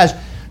 what he says,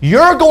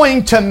 you're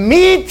going to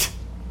meet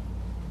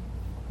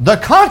the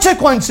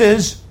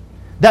consequences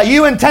that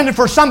you intended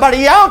for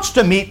somebody else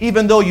to meet,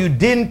 even though you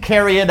didn't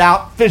carry it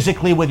out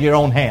physically with your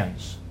own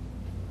hands.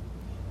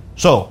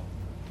 So,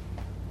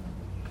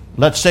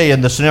 let's say in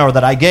the scenario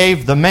that I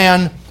gave, the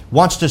man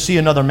wants to see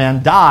another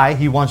man die.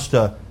 He wants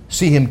to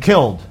see him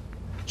killed.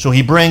 So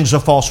he brings a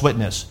false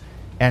witness.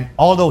 And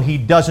although he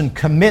doesn't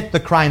commit the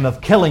crime of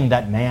killing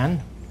that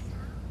man,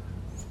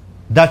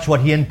 that's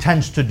what he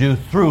intends to do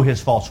through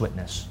his false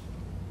witness.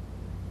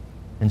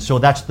 And so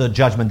that's the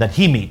judgment that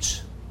he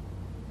meets.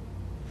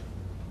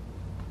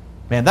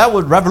 Man, that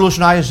would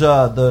revolutionize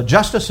the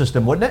justice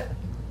system, wouldn't it?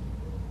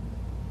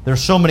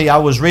 There's so many. I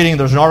was reading,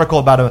 there's an article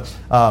about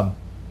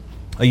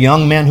a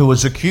young man who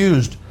was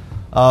accused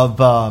of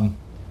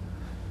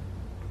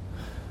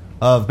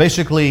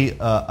basically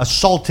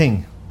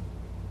assaulting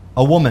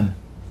a woman,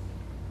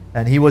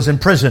 and he was in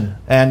prison.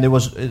 And it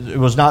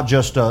was not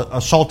just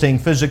assaulting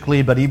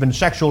physically, but even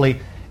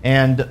sexually.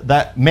 And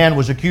that man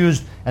was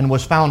accused and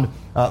was found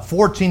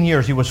 14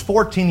 years. He was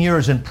 14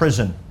 years in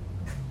prison.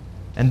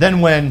 And then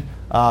when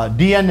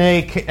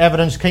DNA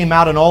evidence came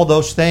out and all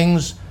those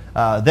things,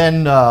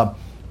 then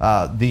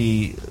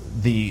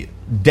the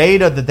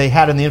data that they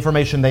had and the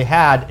information they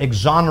had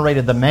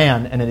exonerated the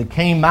man, and it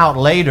came out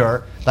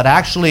later that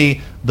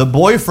actually the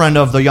boyfriend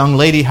of the young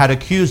lady had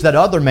accused that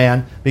other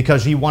man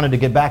because he wanted to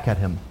get back at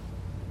him.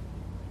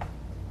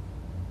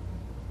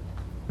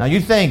 Now you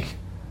think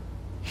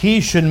he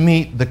should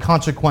meet the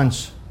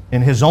consequence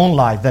in his own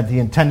life that he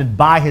intended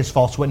by his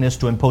false witness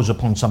to impose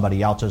upon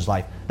somebody else's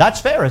life.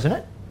 That's fair, isn't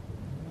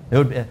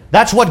it?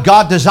 That's what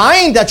God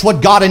designed. That's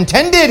what God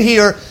intended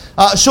here,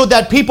 so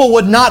that people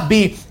would not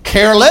be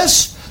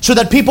careless, so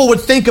that people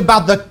would think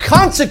about the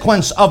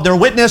consequence of their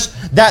witness,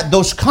 that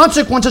those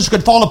consequences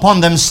could fall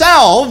upon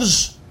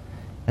themselves,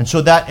 and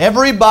so that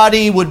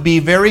everybody would be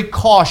very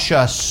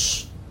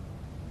cautious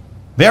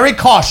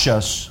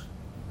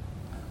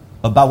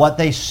about what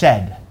they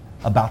said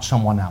about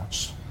someone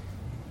else.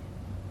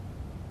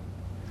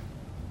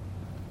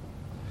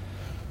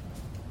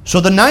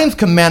 So the 9th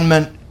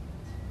commandment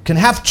can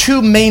have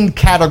two main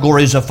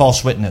categories of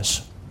false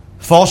witness.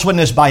 False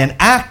witness by an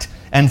act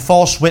and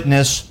false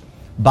witness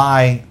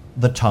by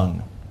the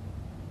tongue.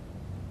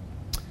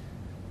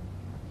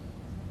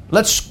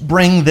 Let's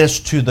bring this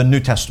to the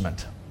New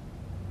Testament.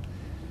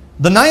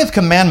 The 9th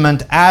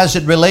commandment as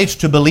it relates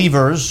to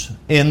believers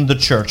in the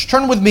church.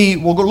 Turn with me,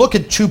 we'll go look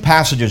at two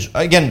passages.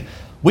 Again,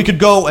 we could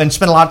go and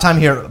spend a lot of time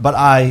here, but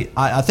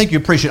I think you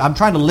appreciate it. I'm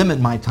trying to limit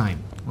my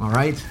time, all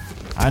right?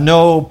 I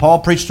know Paul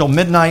preached till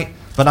midnight,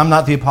 but I'm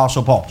not the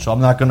Apostle Paul, so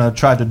I'm not going to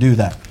try to do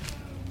that.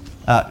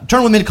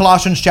 Turn with me to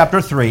Colossians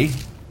chapter 3.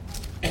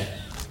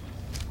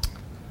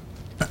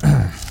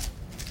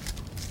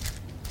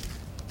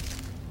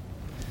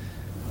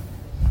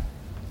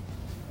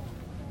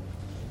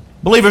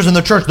 Believers in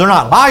the church, they're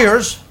not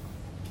liars.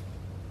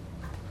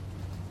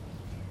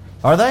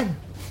 Are they?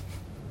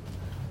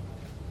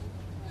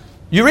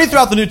 You read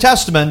throughout the New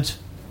Testament,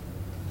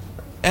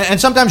 and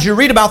sometimes you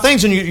read about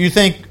things and you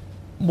think,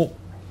 well,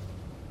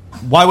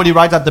 why would he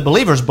write that to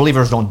believers?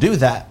 Believers don't do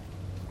that.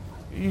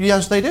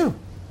 Yes, they do.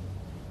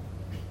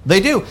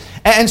 They do.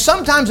 And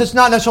sometimes it's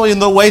not necessarily in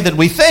the way that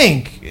we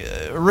think.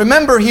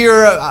 Remember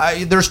here,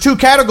 there's two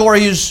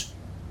categories: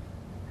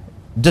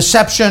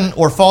 deception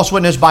or false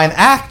witness by an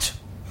act.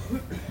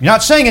 You're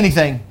not saying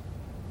anything,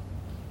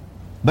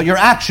 but your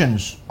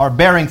actions are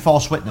bearing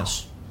false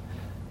witness.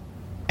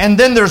 And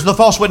then there's the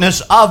false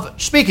witness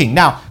of speaking.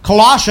 Now,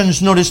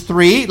 Colossians, notice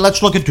 3.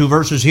 Let's look at two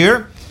verses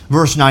here.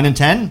 Verse 9 and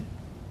 10.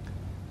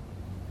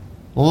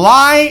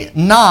 Lie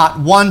not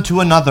one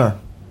to another,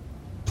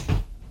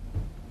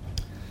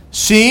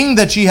 seeing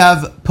that ye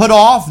have put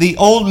off the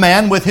old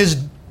man with his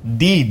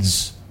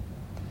deeds,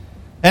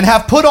 and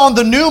have put on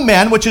the new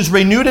man, which is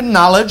renewed in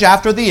knowledge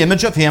after the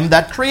image of him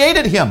that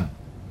created him.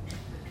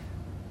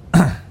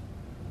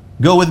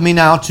 Go with me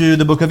now to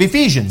the book of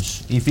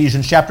Ephesians.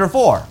 Ephesians chapter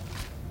 4.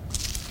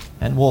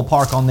 And we'll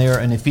park on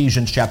there in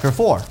Ephesians chapter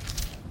 4.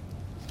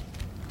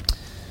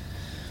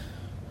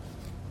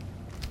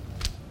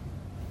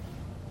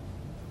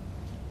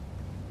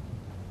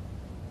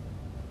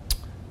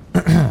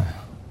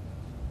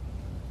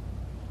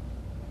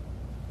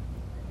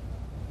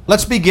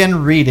 Let's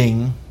begin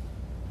reading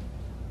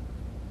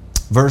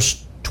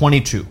verse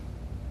 22.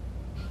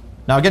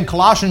 Now again,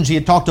 Colossians, he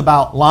had talked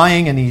about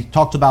lying, and he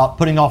talked about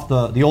putting off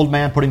the old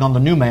man, putting on the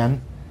new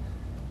man.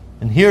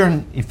 And here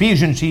in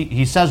Ephesians,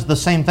 he says the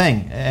same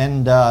thing.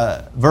 And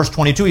verse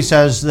 22, he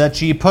says that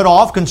ye put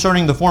off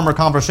concerning the former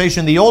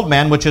conversation the old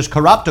man, which is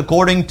corrupt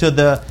according to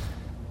the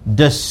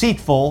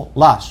deceitful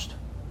lust.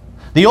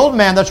 The old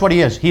man, that's what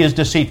he is. He is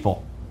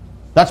deceitful.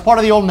 That's part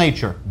of the old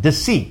nature.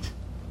 Deceit.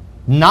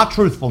 Not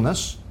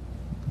truthfulness.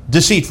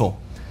 Deceitful.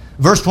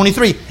 Verse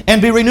 23,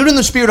 and be renewed in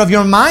the spirit of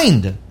your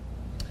mind,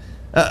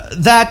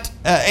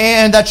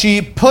 and that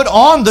ye put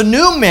on the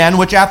new man,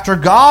 which after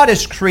God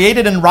is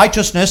created in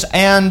righteousness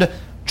and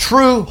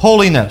true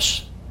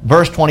holiness.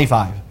 Verse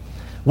 25.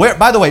 Where,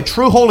 by the way,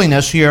 true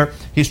holiness here,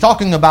 he's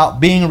talking about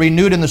being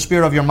renewed in the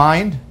spirit of your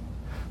mind.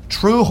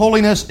 True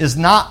holiness is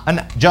not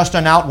just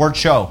an outward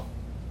show.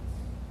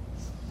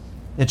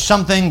 It's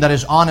something that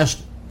is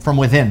honest from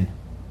within.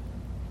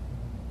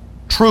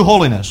 True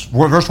holiness.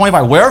 Verse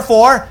 25.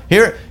 Wherefore,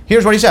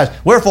 here's what he says.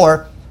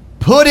 Wherefore,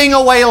 putting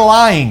away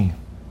lying,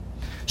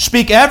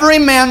 speak every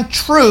man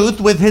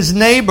truth with his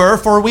neighbor,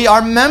 for we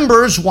are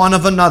members one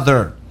of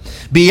another.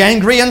 Be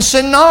angry and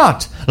sin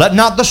not. Let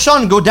not the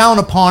sun go down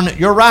upon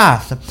your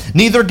wrath.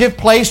 Neither give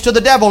place to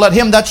the devil. Let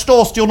him that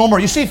stole steal no more.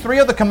 You see 3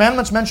 of the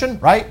commandments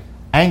mentioned, right?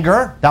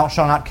 Anger, thou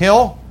shalt not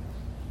kill.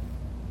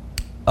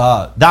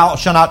 Thou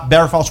shalt not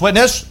bear false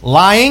witness.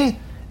 Lying.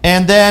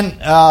 And then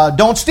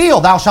don't steal.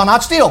 Thou shalt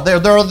not steal. There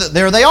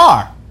they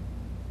are.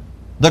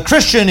 The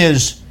Christian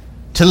is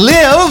to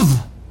live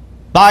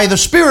by the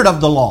spirit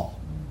of the law.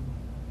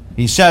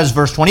 He says,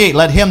 verse 28,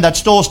 let him that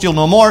stole steal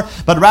no more,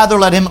 but rather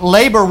let him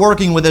labor,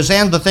 working with his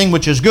hand the thing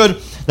which is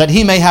good, that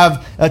he may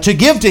have to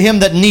give to him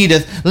that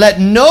needeth. Let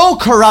no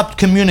corrupt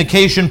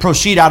communication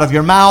proceed out of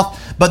your mouth,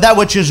 but that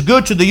which is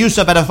good to the use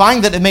of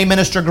edifying, that it may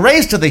minister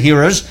grace to the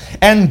hearers.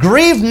 And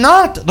grieve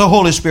not the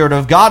Holy Spirit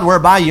of God,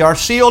 whereby ye are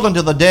sealed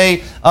unto the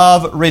day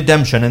of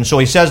redemption. And so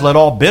he says, let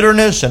all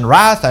bitterness and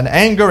wrath and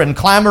anger and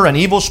clamor and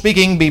evil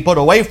speaking be put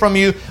away from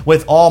you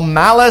with all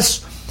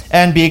malice.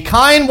 And be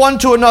kind one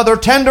to another,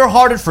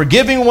 tender-hearted,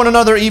 forgiving one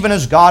another, even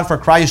as God for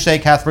Christ's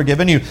sake hath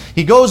forgiven you.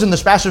 He goes in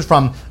this passage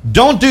from,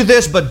 don't do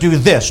this, but do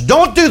this.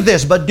 Don't do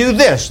this, but do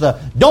this.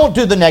 Don't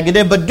do the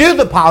negative, but do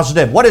the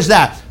positive. What is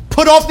that?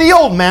 Put off the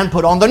old man,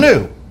 put on the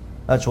new.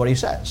 That's what he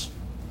says.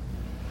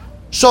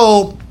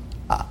 So,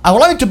 I would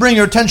like to bring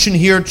your attention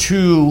here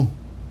to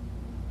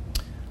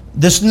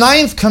this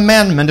 9th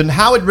commandment and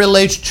how it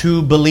relates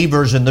to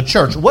believers in the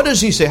church. What does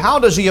he say? How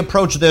does he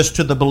approach this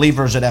to the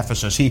believers at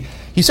Ephesus? He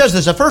says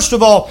this. First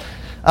of all,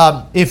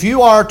 if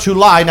you are to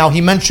lie, now he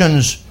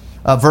mentions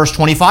verse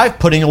 25,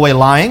 putting away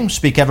lying,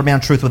 speak every man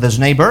truth with his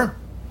neighbor.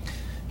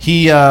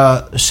 He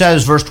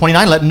says, verse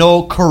 29, let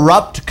no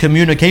corrupt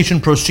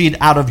communication proceed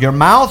out of your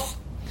mouth.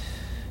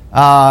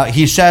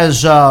 He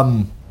says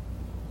at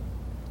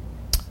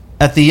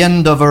the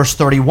end of verse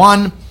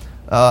 31,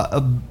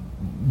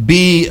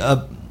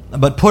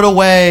 but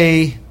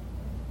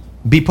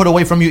be put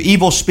away from you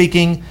evil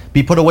speaking,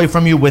 be put away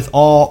from you with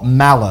all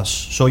malice.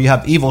 So you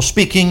have evil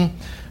speaking,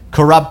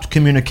 corrupt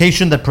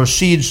communication that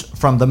proceeds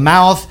from the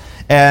mouth,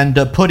 and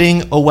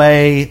putting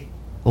away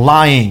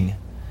lying.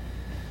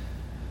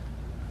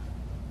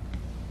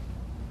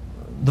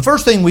 The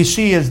first thing we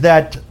see is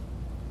that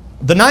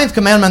the 9th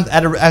commandment,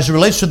 as it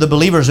relates to the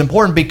believer, is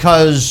important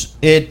because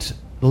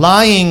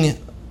lying,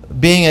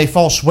 being a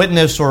false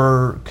witness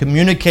or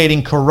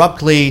communicating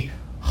corruptly,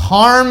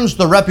 harms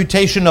the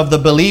reputation of the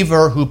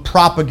believer who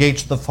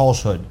propagates the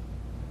falsehood.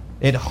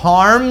 It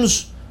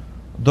harms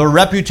the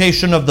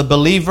reputation of the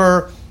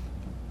believer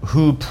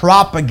who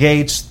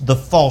propagates the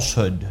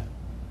falsehood.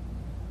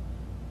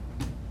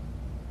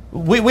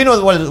 We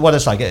know what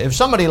it's like. If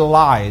somebody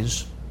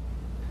lies,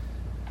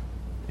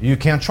 you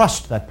can't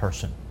trust that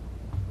person.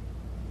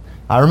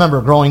 I remember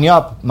growing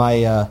up,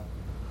 I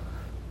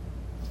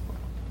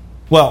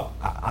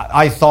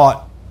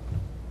thought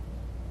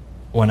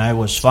when I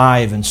was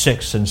 5 and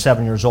 6 and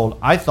 7 years old,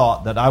 I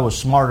thought that I was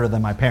smarter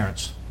than my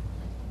parents.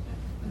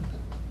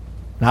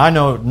 Now, I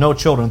know no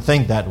children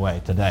think that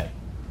way today.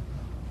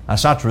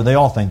 That's not true. They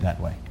all think that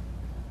way.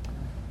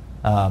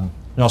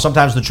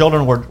 Sometimes the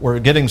children were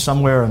getting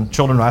somewhere, and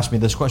children will ask me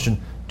this question,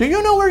 do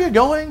you know where you're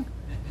going?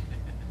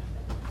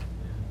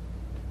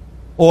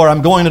 Or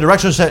I'm going in a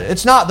direction and say,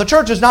 the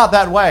church is not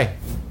that way.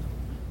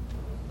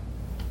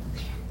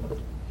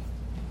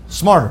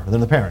 Smarter than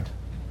the parent.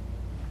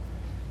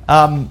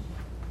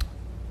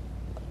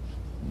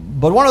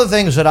 But one of the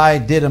things that I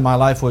did in my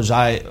life was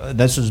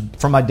this is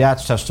from my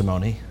dad's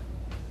testimony.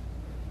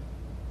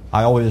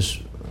 I always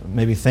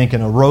maybe think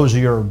in a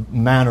rosier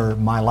manner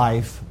my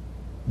life,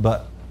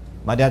 but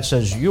my dad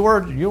says, you were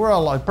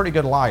a pretty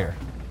good liar.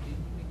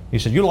 He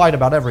said, you lied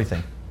about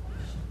everything.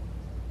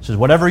 He says,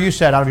 whatever you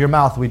said out of your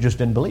mouth, we just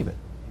didn't believe it.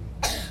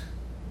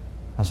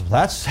 I said,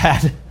 that's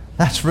sad.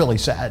 That's really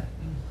sad.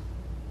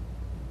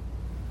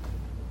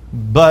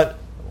 But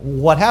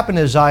what happened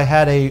is I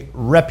had a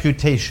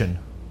reputation.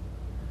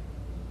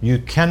 You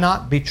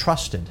cannot be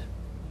trusted.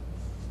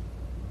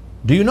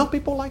 Do you know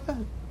people like that?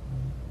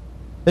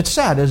 It's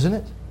sad, isn't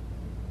it?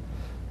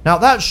 Now,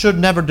 that should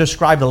never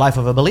describe the life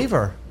of a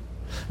believer.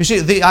 You see,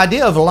 the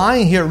idea of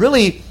lying here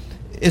really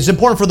is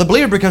important for the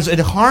believer because it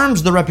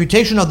harms the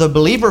reputation of the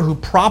believer who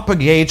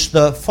propagates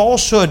the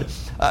falsehood.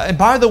 And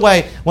by the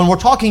way, when we're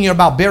talking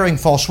about bearing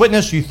false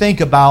witness, you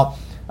think about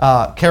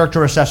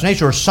character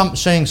assassination or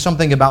saying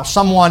something about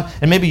someone,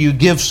 and maybe you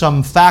give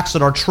some facts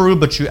that are true,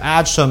 but you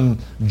add some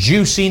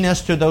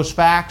juiciness to those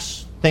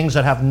facts, things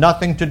that have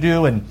nothing to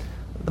do, and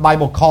the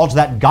Bible calls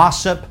that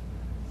gossip,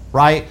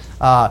 right?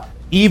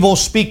 Evil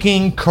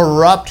speaking,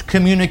 corrupt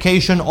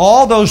communication,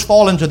 all those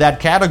fall into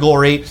that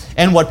category.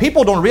 And what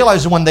people don't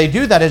realize when they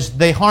do that is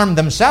they harm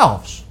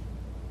themselves.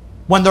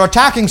 When they're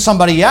attacking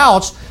somebody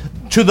else,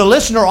 to the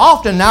listener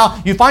often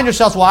now, you find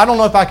yourself, well, I don't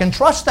know if I can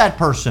trust that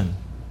person.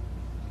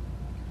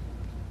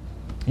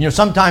 You know,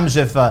 sometimes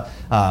if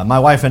my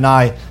wife and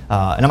I, and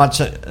I'm not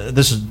saying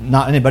this is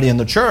not anybody in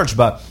the church,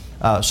 but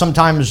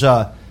sometimes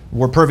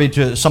we're privy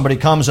to somebody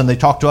comes and they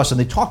talk to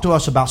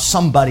us about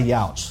somebody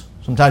else.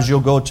 Sometimes you'll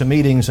go to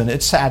meetings, and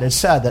it's sad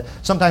that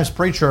sometimes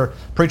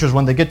preachers,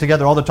 when they get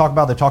together, all they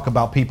talk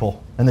about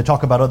people, and they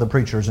talk about other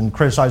preachers and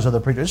criticize other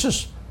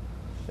preachers.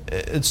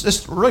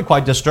 It's really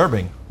quite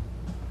disturbing.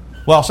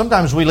 Well,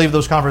 sometimes we leave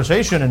those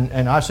conversations,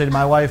 and I say to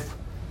my wife,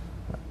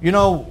 you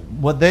know,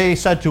 what they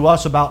said to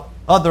us about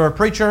other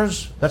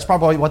preachers, that's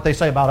probably what they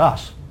say about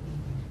us.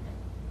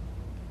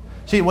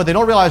 See, what they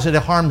don't realize is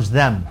it harms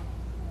them.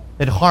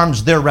 It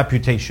harms their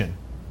reputation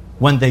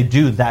when they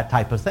do that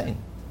type of thing.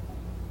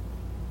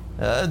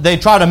 They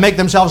try to make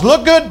themselves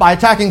look good by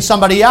attacking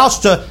somebody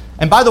else.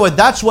 And by the way,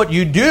 that's what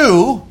you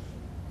do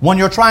when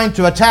you're trying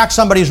to attack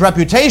somebody's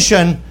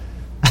reputation.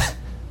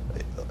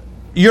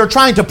 You're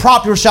trying to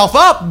prop yourself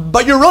up,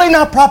 but you're really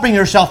not propping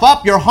yourself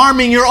up. You're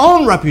harming your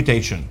own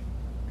reputation.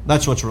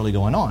 That's what's really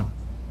going on.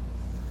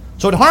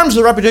 So it harms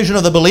the reputation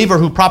of the believer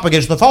who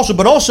propagates the falsehood,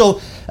 but also,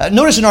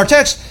 notice in our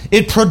text,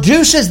 it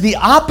produces the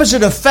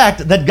opposite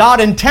effect that God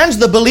intends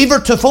the believer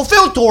to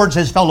fulfill towards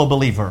his fellow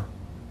believer.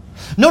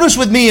 Notice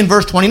with me in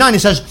verse 29, he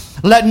says,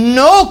 let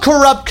no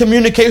corrupt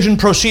communication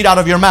proceed out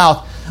of your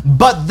mouth,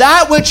 but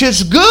that which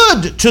is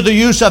good to the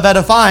use of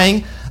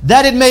edifying,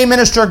 that it may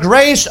minister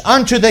grace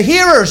unto the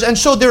hearers. And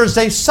so there is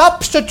a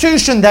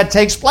substitution that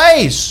takes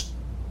place.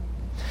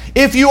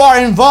 If you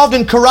are involved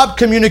in corrupt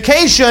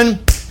communication,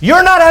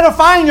 you're not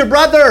edifying your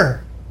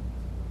brother.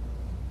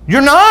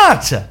 You're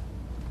not.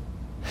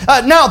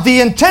 Now,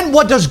 the intent,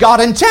 what does God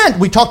intend?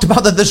 We talked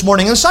about that this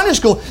morning in Sunday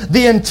school.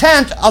 The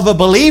intent of a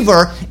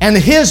believer and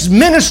his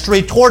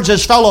ministry towards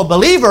his fellow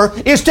believer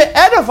is to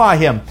edify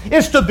him,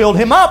 is to build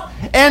him up.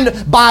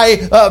 And by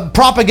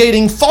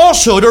propagating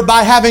falsehood or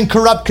by having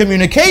corrupt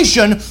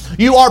communication,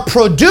 you are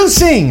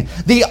producing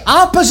the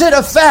opposite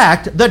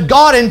effect that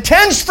God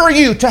intends for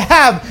you to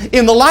have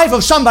in the life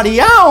of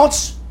somebody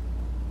else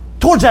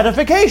towards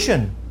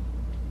edification.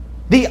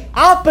 The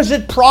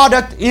opposite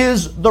product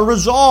is the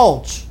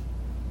result.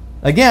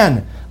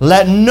 Again,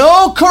 let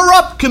no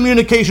corrupt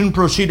communication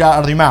proceed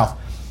out of your mouth,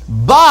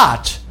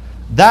 but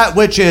that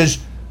which is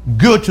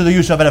good to the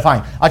use of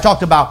edifying. I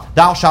talked about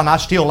thou shalt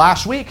not steal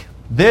last week.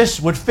 This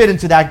would fit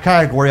into that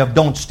category of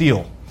don't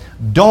steal.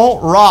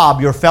 Don't rob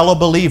your fellow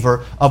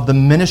believer of the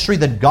ministry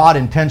that God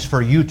intends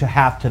for you to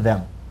have to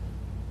them.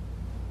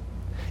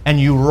 And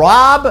you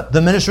rob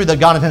the ministry that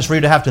God intends for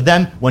you to have to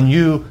them when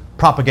you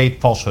propagate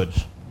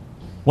falsehoods.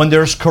 When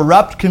there's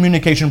corrupt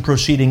communication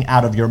proceeding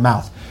out of your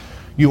mouth.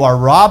 You are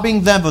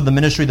robbing them of the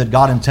ministry that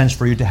God intends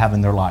for you to have in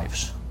their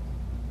lives.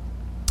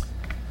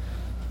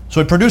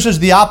 So it produces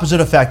the opposite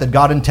effect that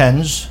God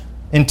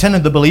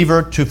intended the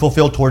believer to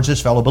fulfill towards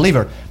his fellow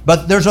believer.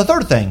 But there's a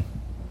third thing.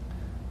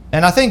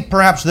 And I think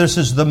perhaps this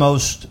is the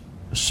most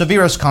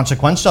severest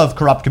consequence of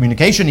corrupt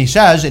communication. He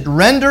says it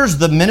renders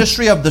the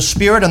ministry of the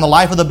Spirit and the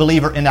life of the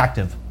believer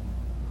inactive.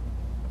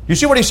 You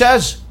see what he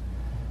says?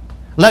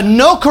 Let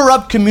no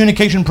corrupt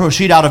communication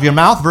proceed out of your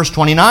mouth, verse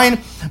 29,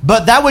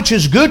 but that which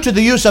is good to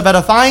the use of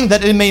edifying,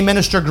 that it may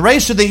minister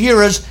grace to the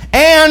hearers,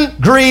 and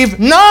grieve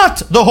not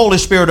the Holy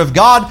Spirit of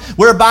God,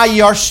 whereby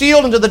ye are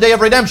sealed unto the day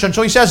of redemption.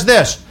 So he says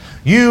this,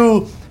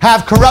 you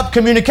have corrupt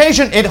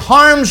communication, it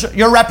harms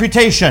your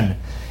reputation.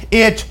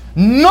 It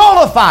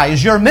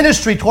nullifies your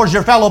ministry towards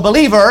your fellow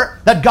believer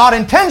that God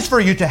intends for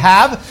you to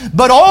have,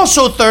 but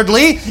also,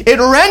 thirdly, it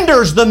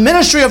renders the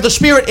ministry of the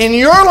Spirit in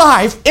your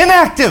life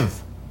inactive.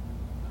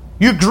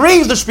 You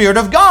grieve the Spirit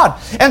of God.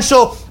 And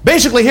so,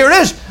 basically, here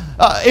it is.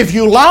 If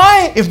you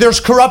lie, if there's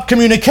corrupt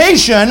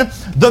communication,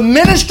 the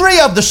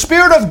ministry of the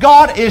Spirit of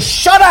God is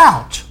shut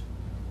out.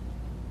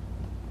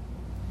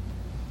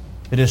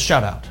 It is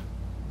shut out.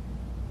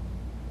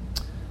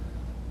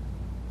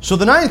 So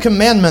the ninth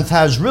commandment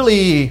has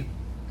really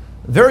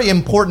very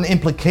important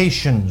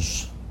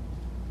implications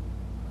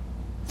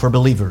for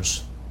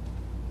believers.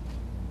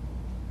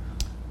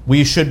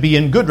 We should be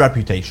in good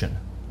reputation.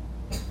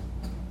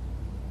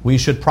 We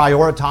should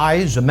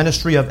prioritize a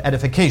ministry of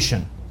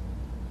edification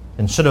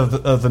instead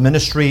of a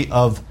ministry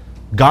of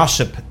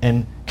gossip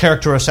and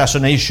character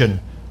assassination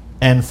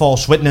and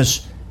false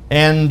witness.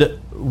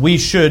 And we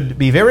should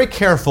be very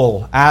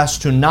careful as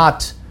to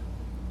not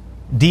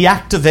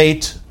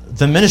deactivate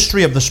the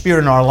ministry of the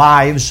Spirit in our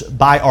lives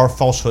by our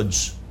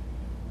falsehoods.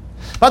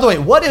 By the way,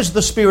 what is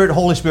the Spirit,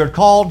 Holy Spirit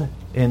called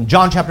in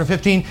John chapter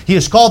 15? He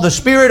is called the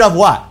Spirit of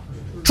what?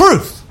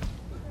 Truth.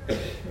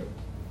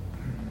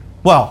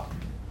 Well,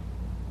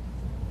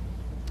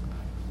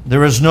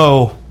 there is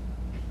no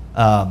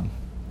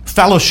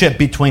fellowship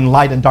between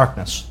light and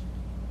darkness.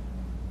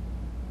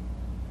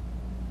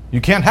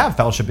 You can't have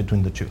fellowship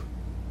between the two.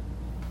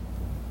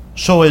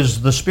 So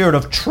is the Spirit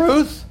of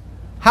truth.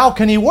 How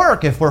can He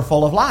work if we're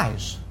full of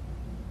lies?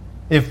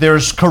 If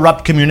there's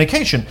corrupt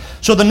communication.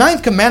 So the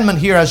ninth commandment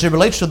here, as it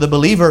relates to the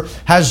believer,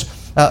 has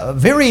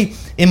very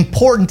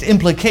important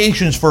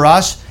implications for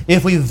us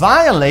if we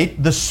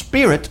violate the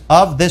spirit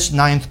of this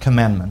ninth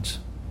commandment.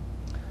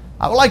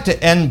 I would like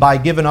to end by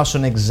giving us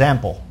an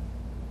example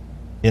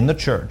in the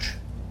church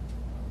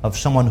of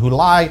someone who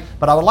lied,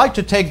 but I would like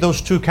to take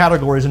those two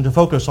categories and to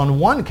focus on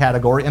one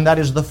category, and that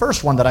is the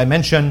first one that I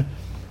mentioned,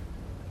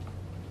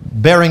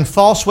 bearing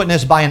false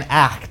witness by an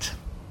act.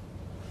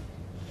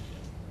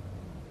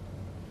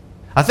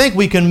 I think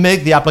we can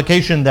make the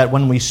application that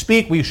when we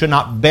speak, we should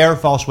not bear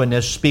false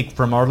witness, speak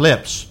from our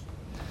lips.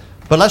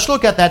 But let's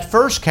look at that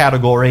first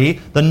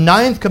category, the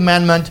ninth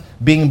commandment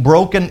being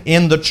broken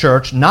in the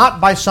church, not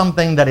by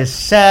something that is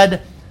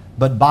said,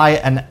 but by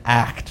an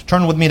act.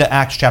 Turn with me to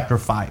Acts chapter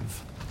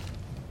 5.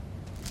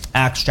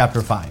 Acts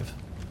chapter 5.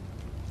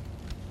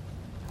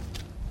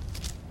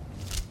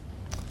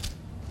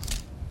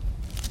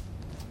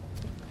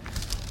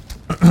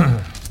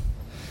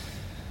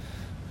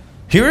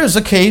 Here is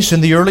a case in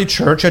the early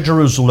church at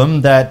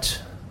Jerusalem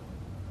that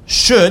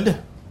should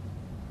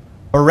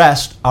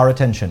arrest our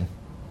attention.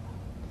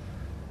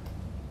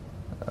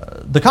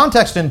 The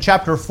context in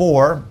chapter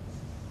 4,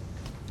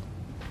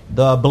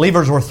 the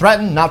believers were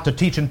threatened not to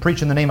teach and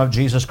preach in the name of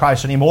Jesus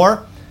Christ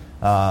anymore.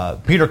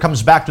 Peter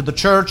comes back to the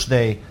church.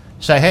 They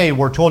say, hey,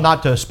 we're told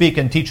not to speak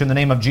and teach in the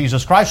name of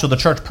Jesus Christ. So the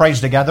church prays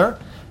together.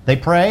 They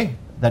pray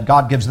that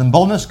God gives them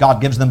boldness. God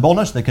gives them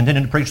boldness. They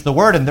continue to preach the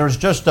word, and there's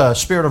just a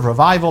spirit of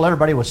revival.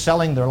 Everybody was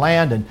selling their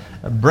land and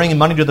bringing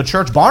money to the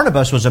church.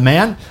 Barnabas was a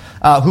man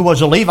who was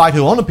a Levite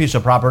who owned a piece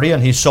of property,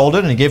 and he sold it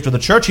and he gave to the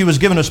church. He was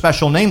given a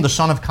special name, the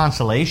Son of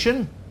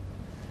Consolation.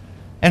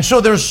 And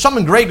so there's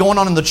something great going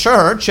on in the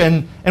church,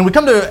 and we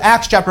come to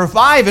Acts chapter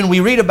 5, and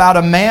we read about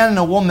a man and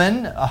a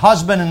woman, a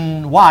husband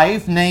and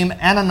wife, named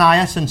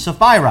Ananias and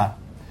Sapphira.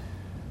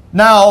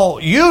 Now,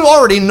 you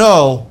already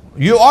know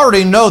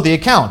the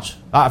account.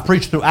 I've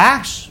preached through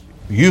Acts.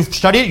 You've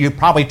studied it. You've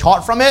probably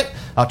taught from it.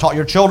 Taught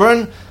your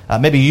children.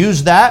 Maybe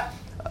used that.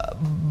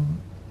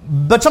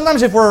 But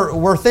sometimes if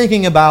we're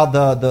thinking about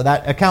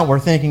that account, we're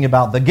thinking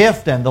about the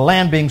gift and the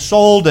land being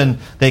sold, and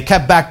they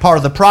kept back part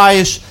of the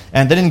price,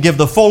 and they didn't give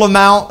the full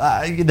amount.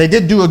 They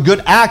did do a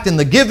good act in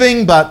the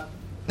giving, but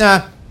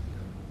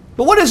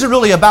what is it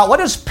really about? What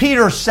does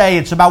Peter say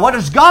it's about? What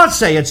does God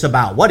say it's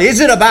about? What is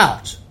it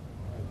about?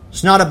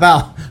 It's not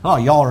about, oh,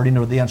 you already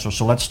know the answer,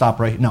 so let's stop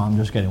right here. No, I'm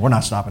just kidding. We're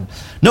not stopping.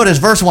 Notice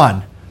verse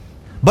 1.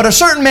 But a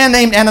certain man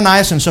named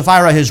Ananias and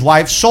Sapphira, his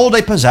wife, sold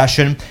a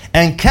possession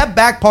and kept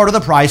back part of the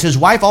price, his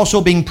wife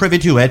also being privy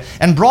to it,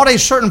 and brought a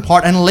certain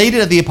part and laid it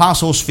at the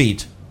apostles'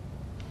 feet.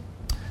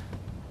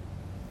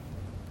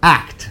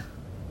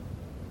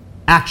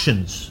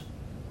 Actions.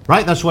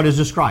 Right? That's what is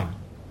described.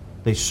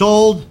 They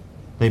sold,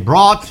 they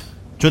brought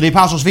to the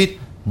apostles' feet.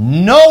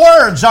 No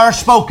words are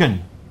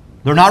spoken.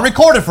 They're not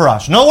recorded for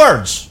us. No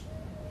words.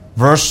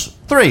 Verse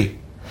 3.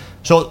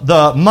 So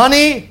the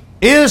money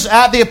is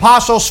at the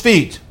apostles'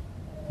 feet.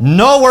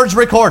 No words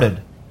recorded.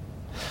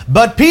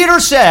 But Peter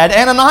said,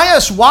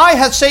 Ananias, why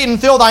hath Satan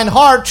filled thine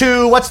heart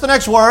to, what's the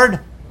next word?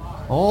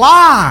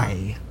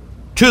 Lie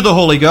to the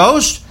Holy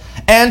Ghost,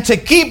 and to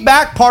keep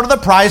back part of the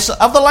price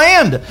of the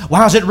land.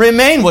 Why has it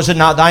remained? Was it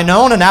not thine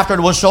own? And after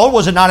it was sold,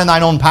 was it not in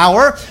thine own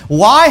power?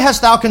 Why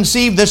hast thou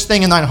conceived this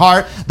thing in thine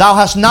heart? Thou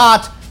hast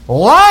not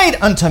lied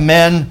unto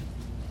men,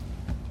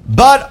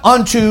 but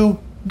unto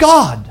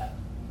God.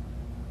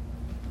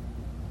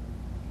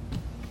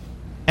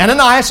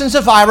 Ananias and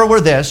Sapphira were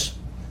this.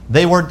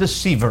 They were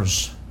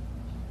deceivers.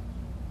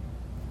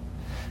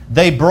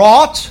 They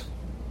brought,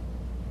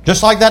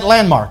 just like that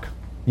landmark.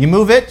 You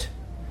move it.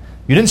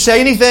 You didn't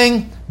say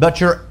anything, but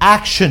your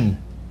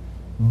action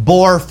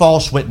bore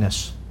false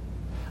witness.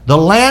 The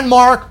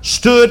landmark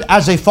stood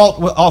as a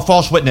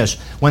false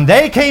witness. When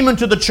they came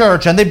into the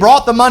church and they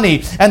brought the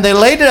money and they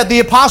laid it at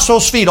the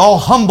apostles' feet, all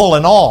humble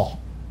and all,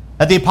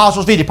 at the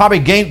apostles' feet, he probably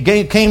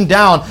came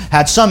down,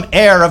 had some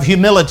air of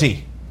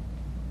humility.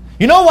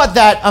 You know what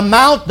that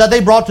amount that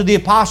they brought to the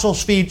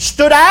apostles' feet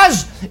stood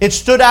as? It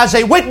stood as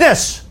a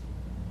witness.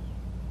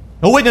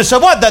 A witness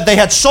of what? That they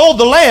had sold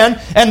the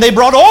land and they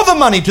brought all the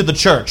money to the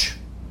church.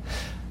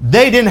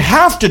 They didn't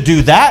have to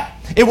do that.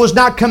 It was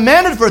not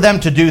commanded for them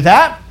to do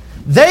that.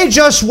 They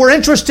just were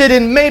interested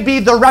in maybe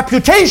the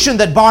reputation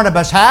that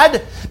Barnabas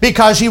had,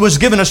 because he was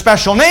given a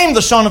special name,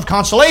 the Son of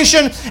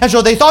Consolation. And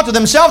so they thought to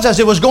themselves, as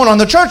it was going on in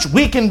the church,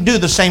 we can do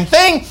the same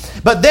thing.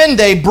 But then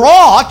they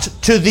brought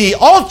to the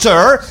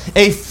altar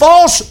a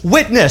false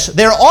witness.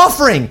 Their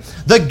offering,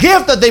 the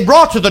gift that they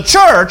brought to the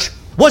church,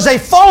 was a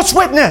false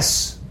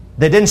witness.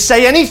 They didn't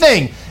say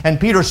anything. And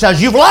Peter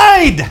says, you've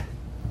lied.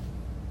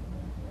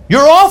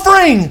 Your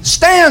offering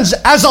stands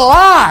as a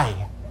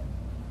lie.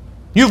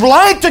 You've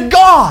lied to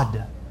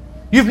God.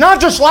 You've not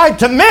just lied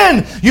to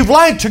men, you've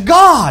lied to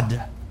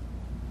God.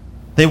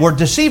 They were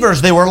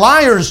deceivers, they were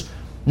liars,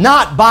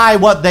 not by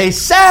what they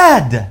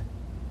said,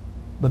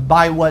 but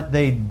by what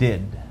they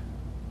did.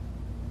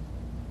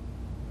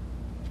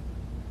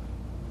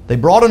 They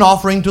brought an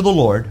offering to the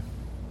Lord.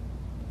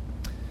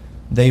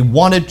 They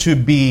wanted to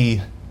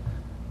be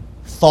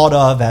thought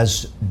of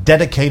as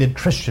dedicated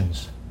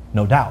Christians,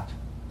 no doubt.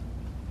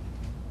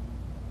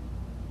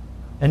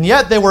 And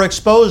yet they were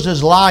exposed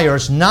as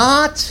liars,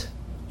 not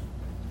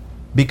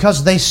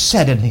because they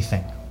said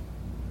anything,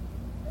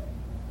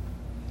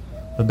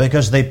 but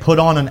because they put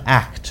on an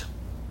act.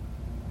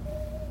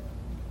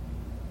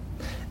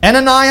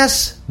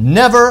 Ananias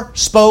never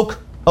spoke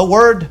a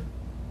word.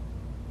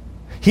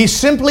 He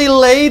simply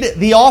laid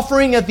the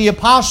offering at the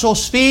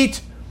apostles'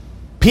 feet.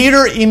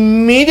 Peter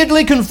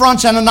immediately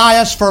confronts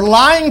Ananias for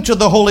lying to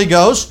the Holy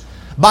Ghost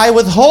by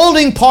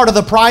withholding part of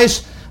the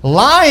price.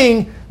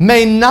 Lying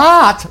may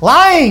not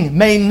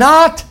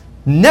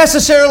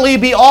necessarily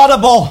be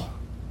audible.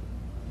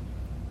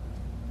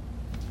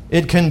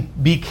 It can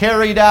be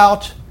carried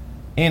out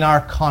in our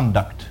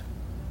conduct.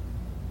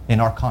 In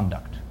our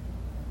conduct.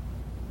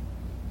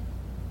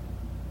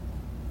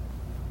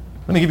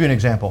 Let me give you an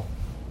example.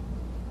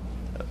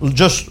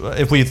 Just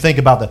if we think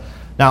about that.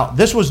 Now,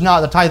 this was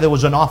not the tithe, that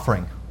was an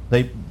offering.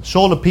 They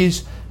sold a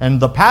piece, and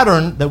the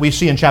pattern that we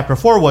see in chapter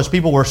 4 was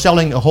people were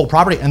selling a whole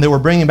property, and they were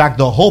bringing back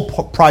the whole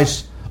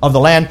price of the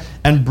land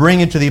and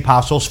bringing it to the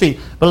apostles' feet.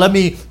 But let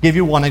me give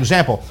you one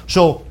example.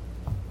 So,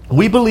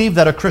 we believe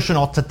that a Christian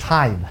ought to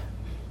tithe,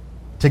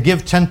 to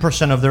give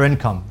 10% of their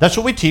income. That's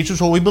what we teach,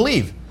 it's what we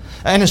believe.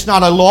 And it's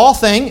not a law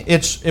thing,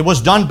 it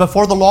was done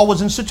before the law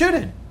was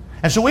instituted.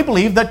 And so we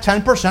believe that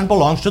 10%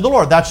 belongs to the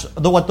Lord. That's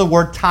what the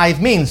word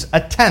tithe means,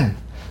 a tenth.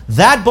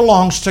 That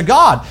belongs to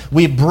God.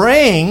 We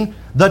bring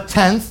the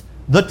tenth,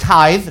 the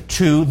tithe,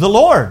 to the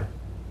Lord.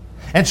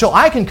 And so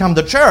I can come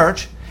to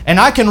church, and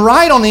I can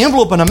write on the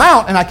envelope an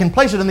amount, and I can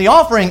place it in the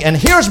offering, and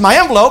here's my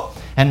envelope,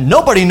 and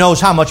nobody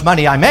knows how much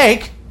money I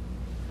make.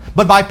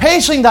 But by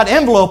placing that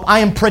envelope, I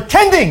am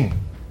pretending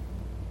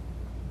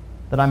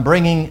that I'm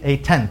bringing a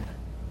tenth.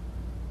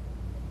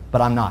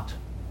 But I'm not.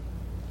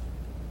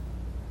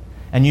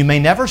 And you may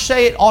never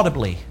say it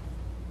audibly,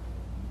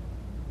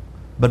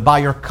 but by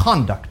your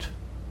conduct,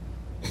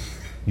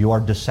 you are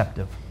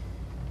deceptive.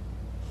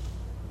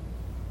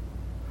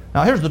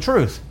 Now, here's the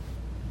truth.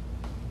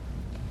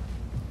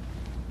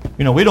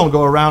 You know, we don't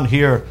go around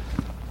here.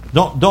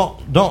 Don't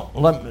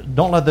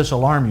let this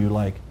alarm you.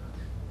 Like,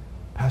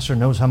 Pastor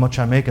knows how much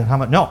I make and how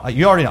much. No,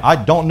 you already know. I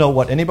don't know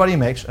what anybody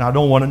makes, and I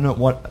don't want to know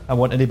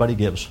what anybody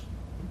gives.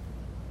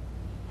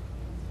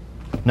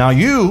 Now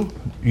you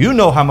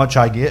know how much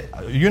I get.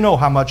 You know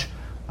how much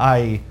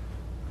I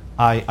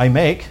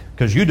make,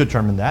 because you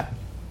determine that.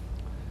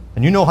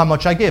 And you know how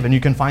much I give, and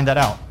you can find that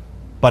out.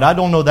 But I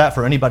don't know that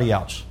for anybody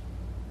else.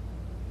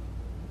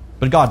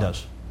 But God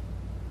does.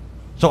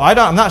 So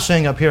I'm not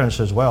saying up here and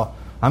says, well,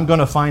 I'm going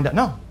to find out.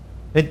 No,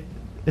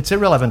 it's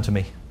irrelevant to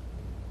me.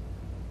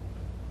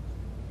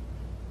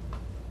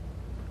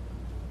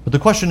 But the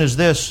question is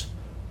this: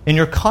 in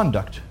your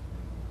conduct,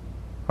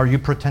 are you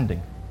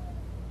pretending?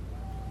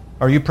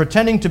 Are you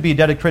pretending to be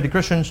dedicated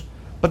Christians,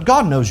 but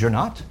God knows you're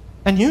not,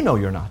 and you know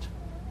you're not?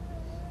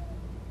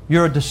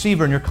 You're a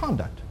deceiver in your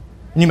conduct.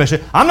 And you may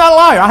say, I'm not a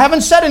liar, I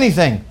haven't said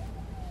anything.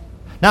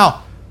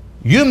 Now,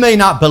 you may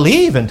not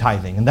believe in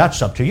tithing, and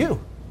that's up to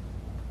you.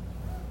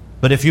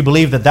 But if you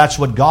believe that that's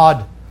what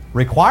God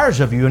requires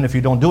of you, and if you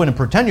don't do it and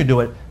pretend you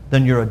do it,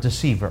 then you're a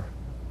deceiver.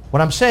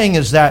 What I'm saying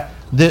is that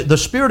the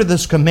spirit of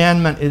this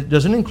commandment, it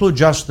doesn't include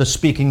just the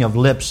speaking of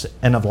lips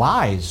and of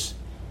lies.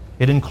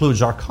 It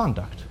includes our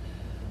conduct.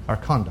 Our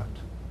conduct.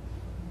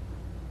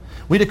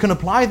 We can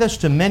apply this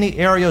to many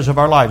areas of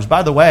our lives.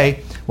 By the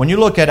way, when you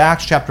look at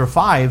Acts chapter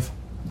 5,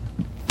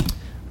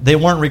 they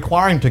weren't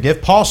requiring to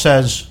give. Paul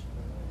says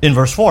in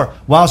verse 4,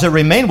 whilst it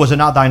remained, was it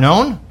not thine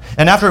own?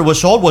 And after it was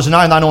sold, was it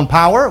not in thine own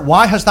power?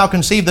 Why hast thou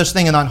conceived this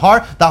thing in thine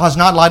heart? Thou hast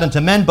not lied unto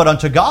men, but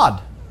unto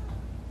God.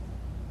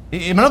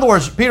 In other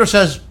words, Peter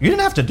says, you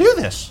didn't have to do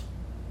this.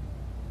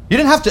 You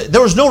didn't have to.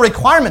 There was no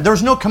requirement. There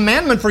was no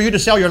commandment for you to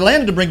sell your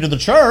land to bring to the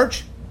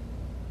church.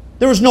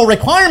 There was no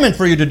requirement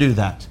for you to do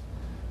that.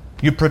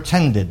 You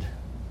pretended.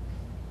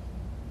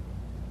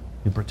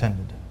 You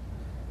pretended.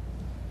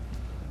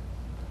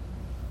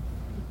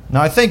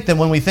 Now, I think that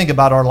when we think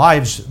about our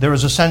lives, there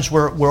is a sense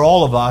where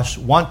all of us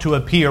want to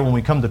appear, when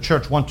we come to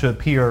church, want to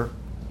appear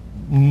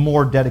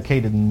more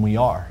dedicated than we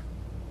are.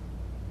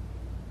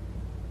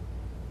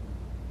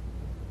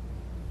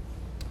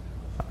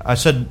 I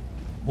said,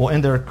 we'll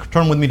end there.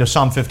 Turn with me to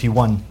Psalm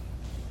 51.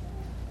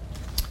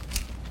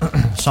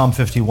 Psalm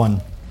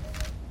 51.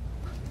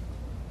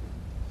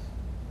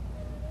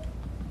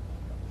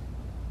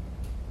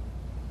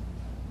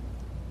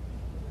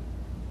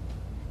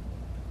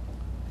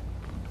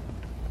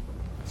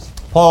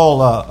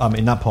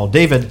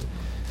 David,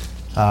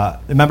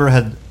 remember,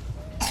 had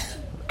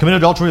committed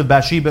adultery with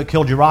Bathsheba,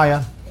 killed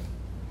Uriah.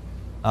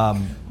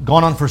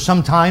 gone on for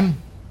some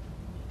time,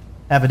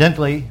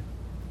 evidently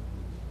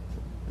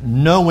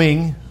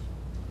knowing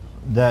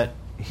that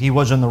he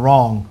was in the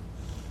wrong.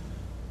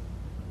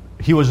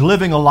 He was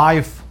living a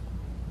life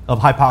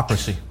of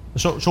hypocrisy.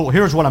 So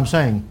here's what I'm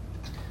saying.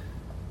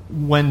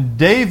 When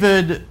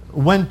David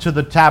went to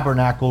the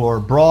tabernacle or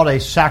brought a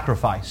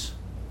sacrifice,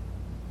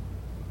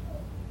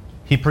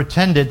 he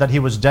pretended that he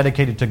was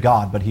dedicated to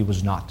God, but he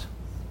was not.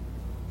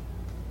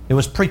 It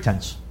was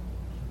pretense.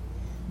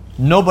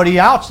 Nobody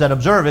else that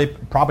observed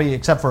it, probably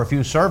except for a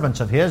few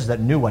servants of his that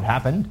knew what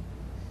happened.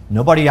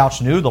 Nobody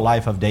else knew the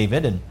life of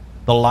David and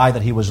the lie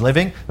that he was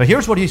living. But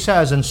here's what he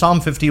says in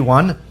Psalm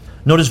 51.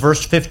 Notice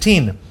verse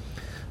 15.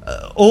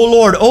 O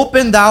Lord,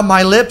 open thou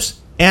my lips,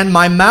 and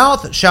my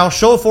mouth shall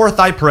show forth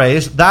thy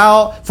praise.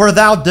 For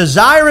thou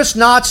desirest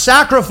not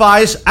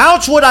sacrifice,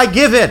 else would I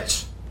give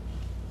it.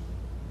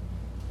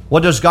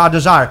 What does God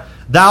desire?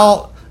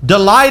 Thou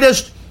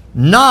delightest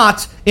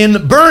not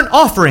in burnt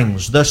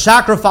offerings. The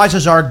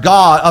sacrifices of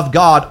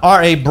God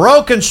are a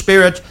broken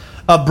spirit,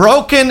 a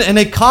broken and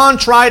a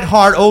contrite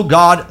heart, O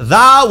God,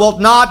 thou wilt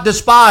not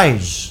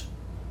despise.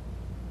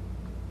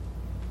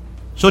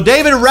 So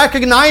David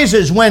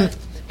recognizes when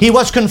he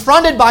was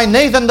confronted by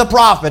Nathan the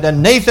prophet,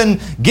 and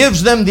Nathan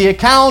gives them the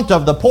account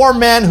of the poor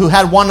man who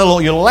had one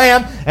little ewe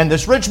lamb, and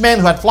this rich man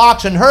who had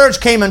flocks and herds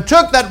came and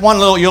took that one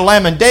little ewe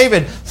lamb, and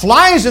David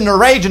flies in a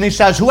rage and he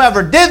says,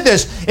 whoever did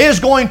this is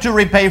going to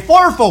repay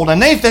fourfold.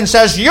 And Nathan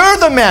says, you're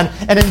the man.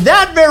 And in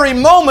that very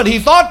moment he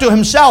thought to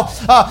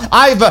himself,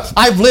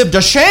 I've lived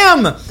a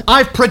sham.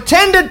 I've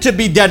pretended to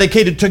be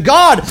dedicated to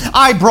God.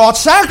 I brought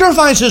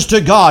sacrifices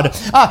to God.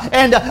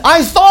 And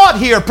I thought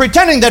here,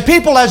 pretending that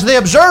people as they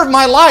observe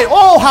my life,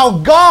 oh, how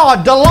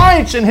God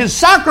delights in His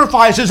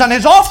sacrifices and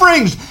His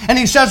offerings. And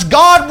he says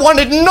God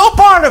wanted no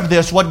part of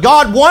this. What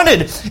God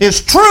wanted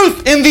is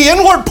truth in the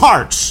inward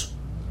parts.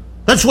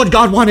 That's what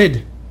God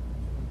wanted.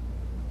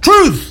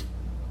 Truth.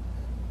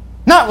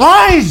 Not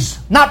lies.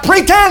 Not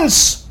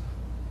pretense.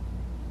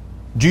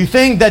 Do you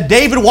think that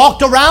David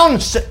walked around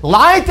and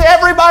lied to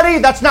everybody?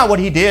 That's not what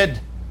he did.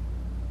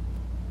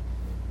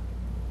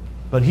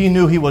 But he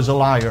knew he was a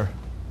liar,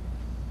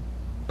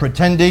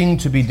 pretending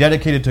to be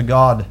dedicated to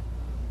God,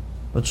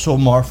 but so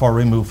far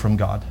removed from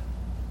God.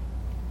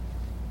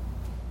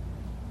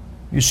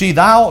 You see,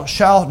 thou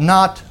shalt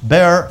not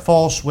bear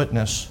false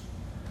witness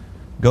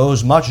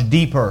goes much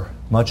deeper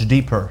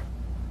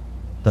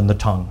than the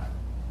tongue.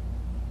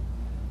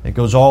 It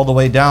goes all the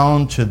way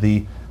down to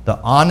the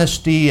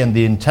honesty and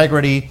the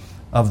integrity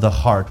of the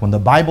heart. When the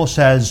Bible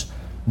says,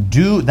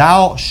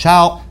 thou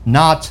shalt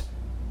not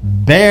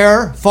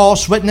bear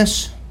false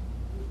witness,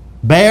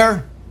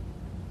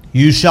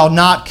 you shall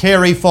not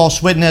carry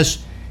false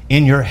witness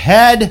in your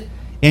head,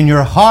 in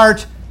your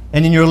heart,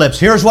 and in your lips.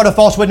 Here's what a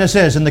false witness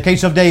is in the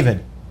case of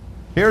David.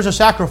 Here's a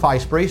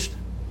sacrifice, priest.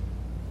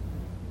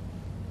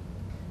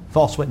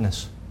 False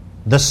witness.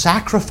 The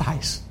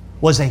sacrifice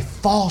was a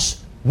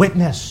false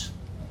witness.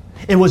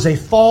 It was a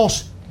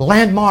false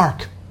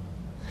landmark.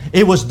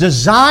 It was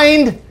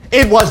designed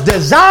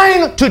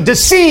to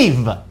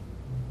deceive,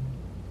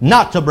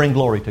 not to bring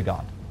glory to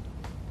God.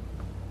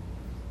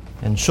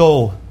 And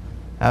so,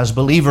 as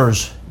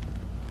believers,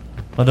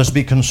 let us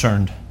be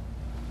concerned,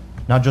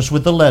 not just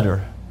with the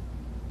letter,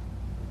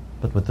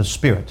 but with the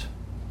spirit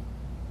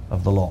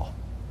of the law.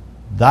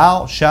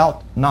 Thou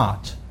shalt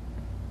not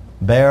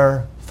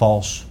bear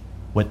false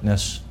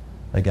witness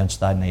against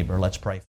thy neighbor. Let's pray.